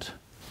that, but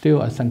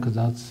still I think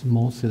that's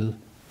most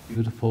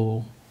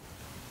beautiful,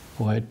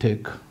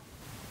 poetic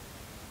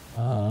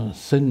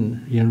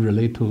thing in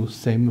relate to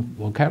same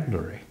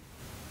vocabulary.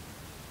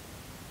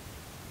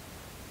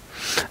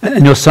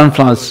 And your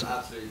sunflowers...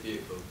 Absolutely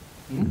beautiful.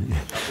 I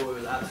thought it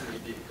was absolutely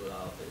beautiful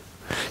out of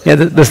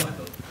this. Yeah,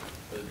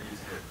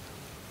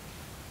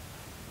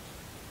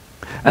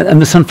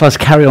 and the sunflowers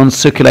carry on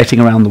circulating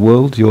around the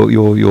world.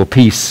 Your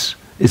piece,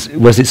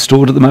 was it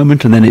stored at the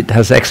moment, and then it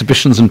has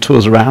exhibitions and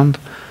tours around?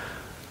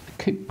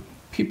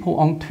 People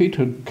on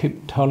Twitter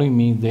keep telling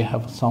me they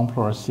have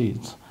sunflower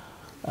seeds,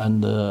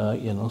 and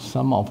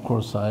some, of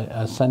course,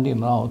 I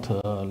sending out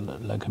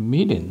like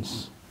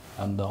millions,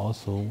 and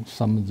also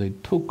some they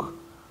took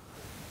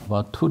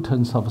about 2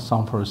 tons of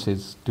sunflower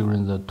seeds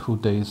during the 2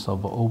 days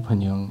of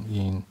opening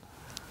in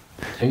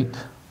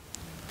Tate.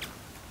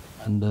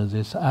 And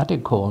this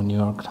article in New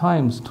York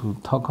Times to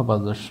talk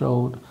about the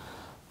show,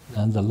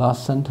 and the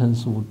last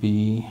sentence would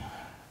be,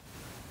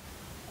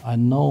 I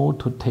know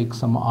to take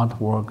some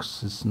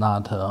artworks is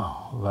not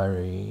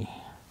very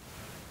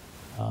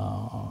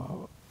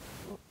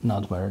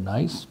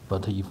nice,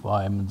 but if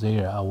I'm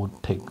there, I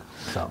would take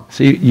some.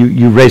 So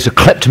you raise a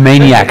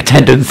kleptomaniac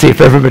tendency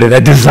for everybody.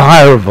 They're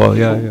desirable.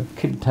 Yeah.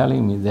 Keep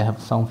telling me they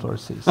have sunflower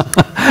seeds.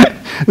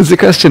 There's a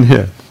question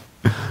here.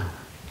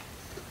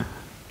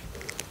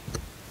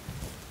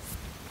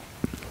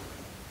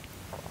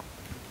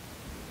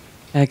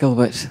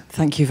 Gilbert,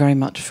 thank you very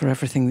much for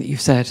everything that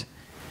you've said.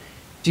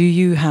 Do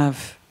you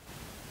have,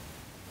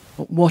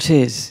 what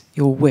is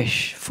your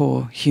wish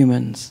for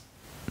humans?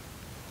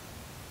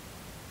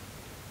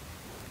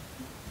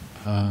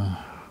 My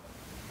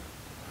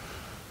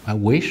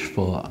wish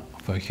for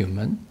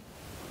human,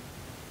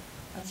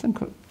 I think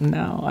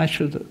now I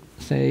should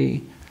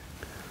say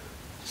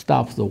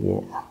stop the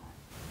war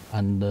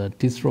and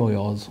destroy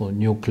also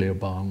nuclear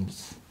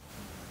bombs.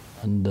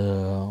 And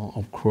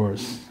of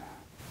course,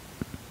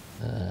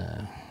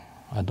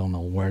 I don't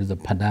know where the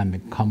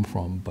pandemic come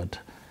from, but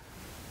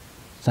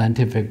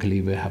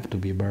scientifically we have to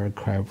be very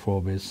careful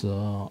with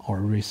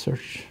our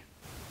research.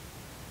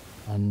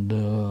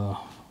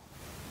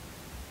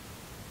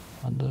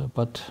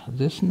 But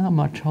there's not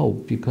much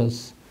hope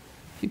because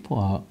people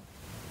are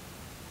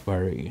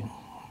very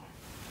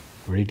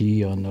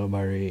greedy and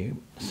very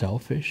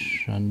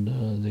selfish, and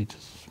they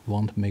just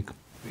want to make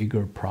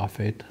bigger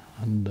profit,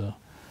 and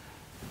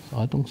so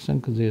I don't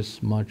think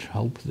there's much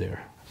hope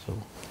there. So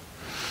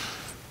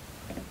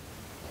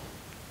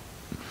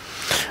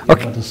we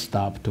got to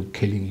stop to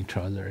killing each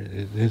other.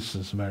 This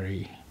is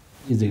very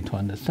easy to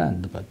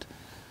understand, but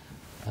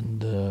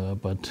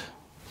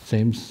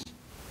seems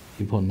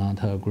people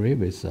not agree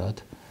with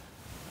that,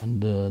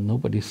 and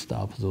nobody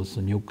stops those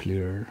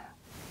nuclear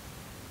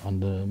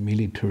and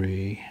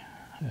military,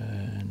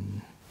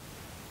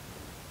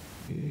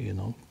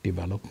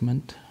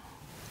 development.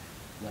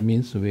 That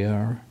means we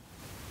have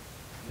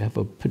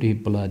a pretty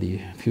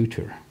bloody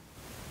future,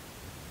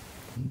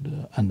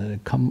 and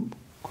it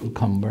could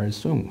come very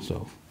soon.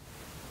 So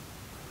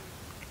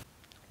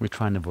we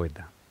try and avoid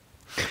that.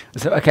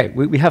 So, okay,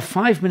 we have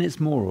 5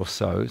 minutes more or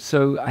so,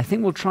 so I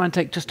think we'll try and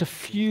take just a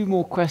few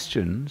more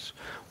questions,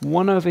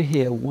 one over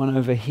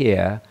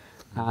here,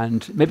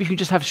 and maybe you can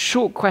just have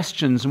short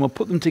questions and we'll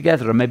put them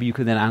together, and maybe you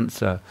can then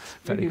answer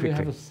fairly quickly.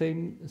 Maybe we have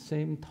the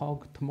same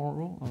talk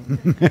tomorrow?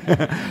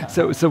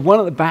 So one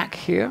at the back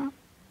here,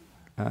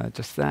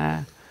 just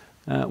there,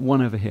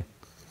 one over here.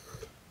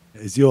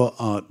 Is your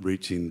art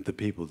reaching the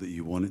people that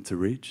you want it to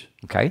reach?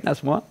 Okay,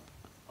 that's one.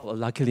 Well,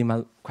 luckily,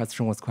 my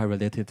question was quite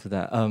related to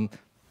that.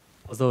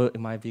 Although it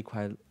might be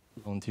quite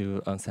long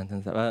to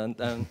sentence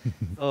that.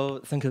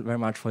 So thank you very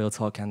much for your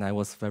talk, and I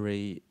was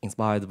very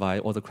inspired by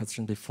all the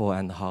questions before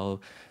and how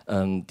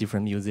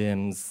different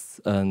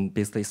museums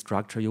basically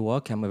structure your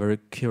work. I'm very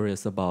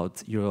curious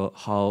about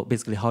how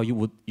you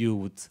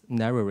would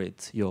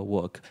narrate your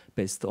work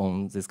based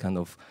on this kind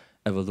of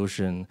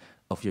evolution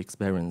of your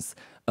experience.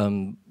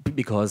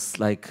 Because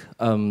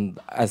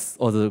as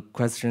all the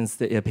questions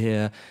that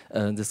appear,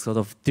 this sort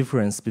of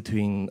difference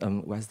between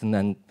Western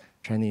and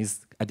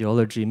Chinese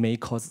ideology may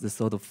cause this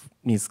sort of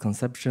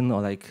misconception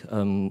or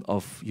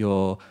of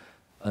your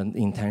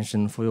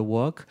intention for your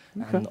work.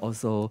 Okay. And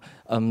also,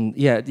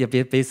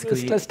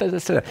 basically. Let's do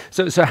that.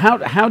 So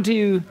how do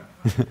you?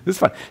 This is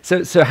fine.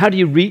 So how do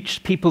you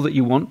reach people that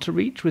you want to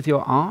reach with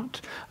your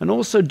art? And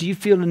also, do you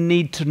feel a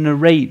need to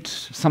narrate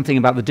something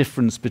about the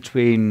difference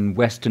between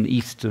West and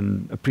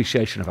Eastern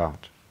appreciation of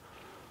art?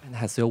 And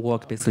has your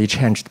work basically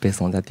changed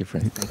based on that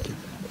difference? Thank you.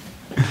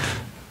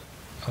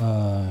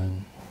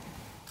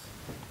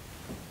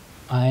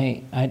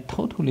 I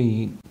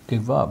totally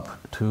give up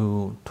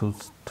to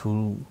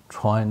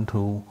trying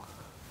to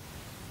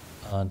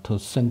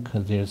think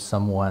there's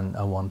someone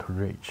I want to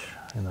reach.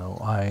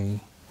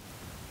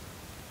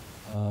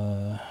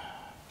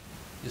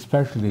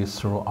 Especially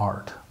through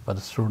art, but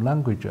through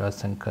language, I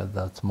think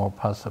that's more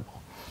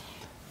possible.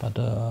 But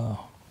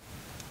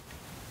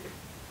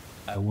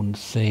I wouldn't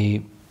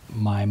say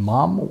my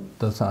mom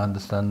doesn't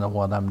understand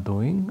what I'm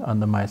doing,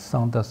 and my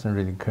son doesn't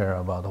really care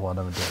about what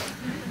I'm doing.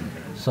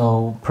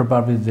 So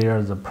probably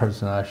they're the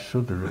person I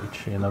should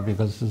reach,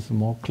 because it's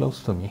more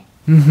close to me.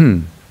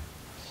 Mm-hmm.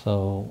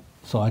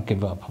 So I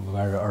give up a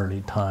very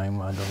early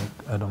time. I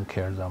don't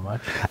care that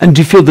much. And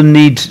do you feel the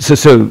need?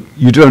 So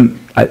you don't.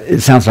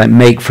 It sounds like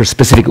make for a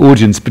specific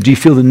audience, but do you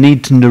feel the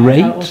need to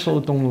narrate? I also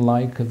don't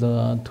like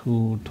to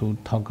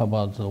talk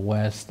about the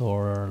West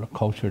or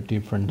culture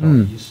different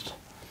or East,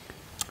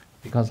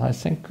 because I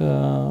think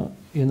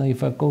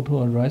if I go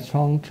to a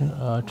restaurant,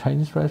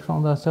 Chinese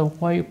restaurant, I say,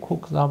 why you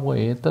cook that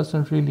way? It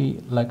doesn't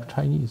really like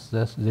Chinese.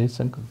 They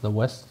think the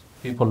West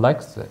people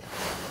likes it.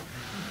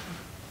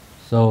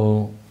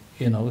 So.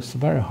 It's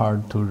very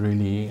hard to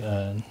really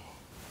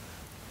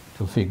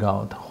to figure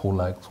out who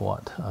likes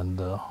what and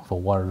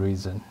for what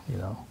reason,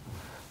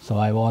 So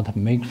I want to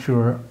make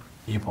sure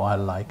if I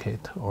like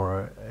it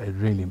or it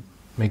really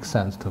makes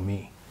sense to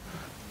me.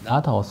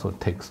 That also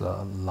takes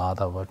a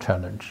lot of a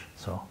challenge.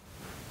 So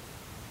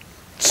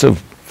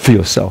for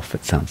yourself,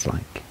 it sounds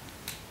like.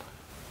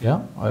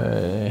 Yeah,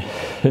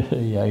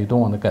 yeah. You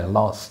don't want to get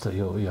lost.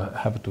 You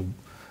have to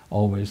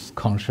always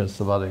conscious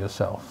about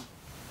yourself.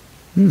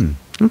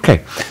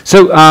 Okay,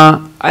 so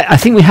I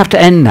think we have to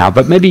end now,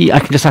 but maybe I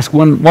can just ask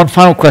one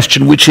final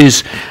question, which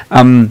is,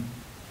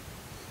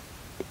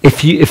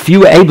 if you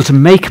were able to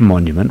make a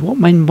monument, what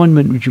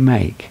monument would you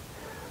make?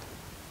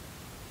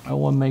 I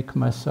will make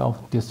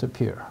myself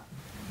disappear.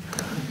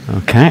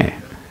 Okay.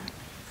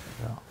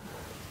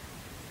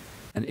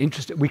 and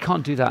interesting. We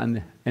can't do that,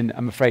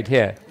 I'm afraid,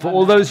 here. For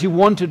all those who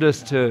wanted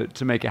us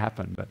to make it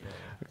happen. But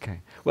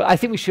okay. Well, I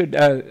think we should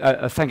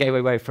thank Ai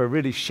Weiwei for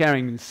really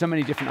sharing so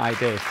many different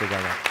ideas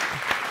together.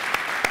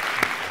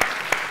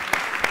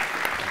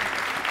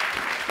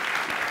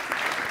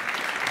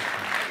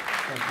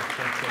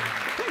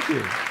 Thank you.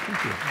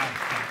 Thank you.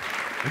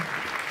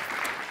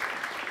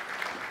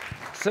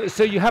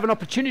 So you have an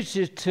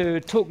opportunity to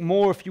talk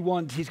more if you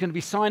want. He's going to be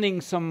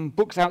signing some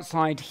books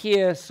outside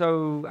here,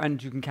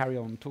 and you can carry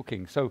on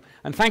talking.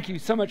 And thank you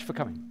so much for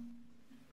coming.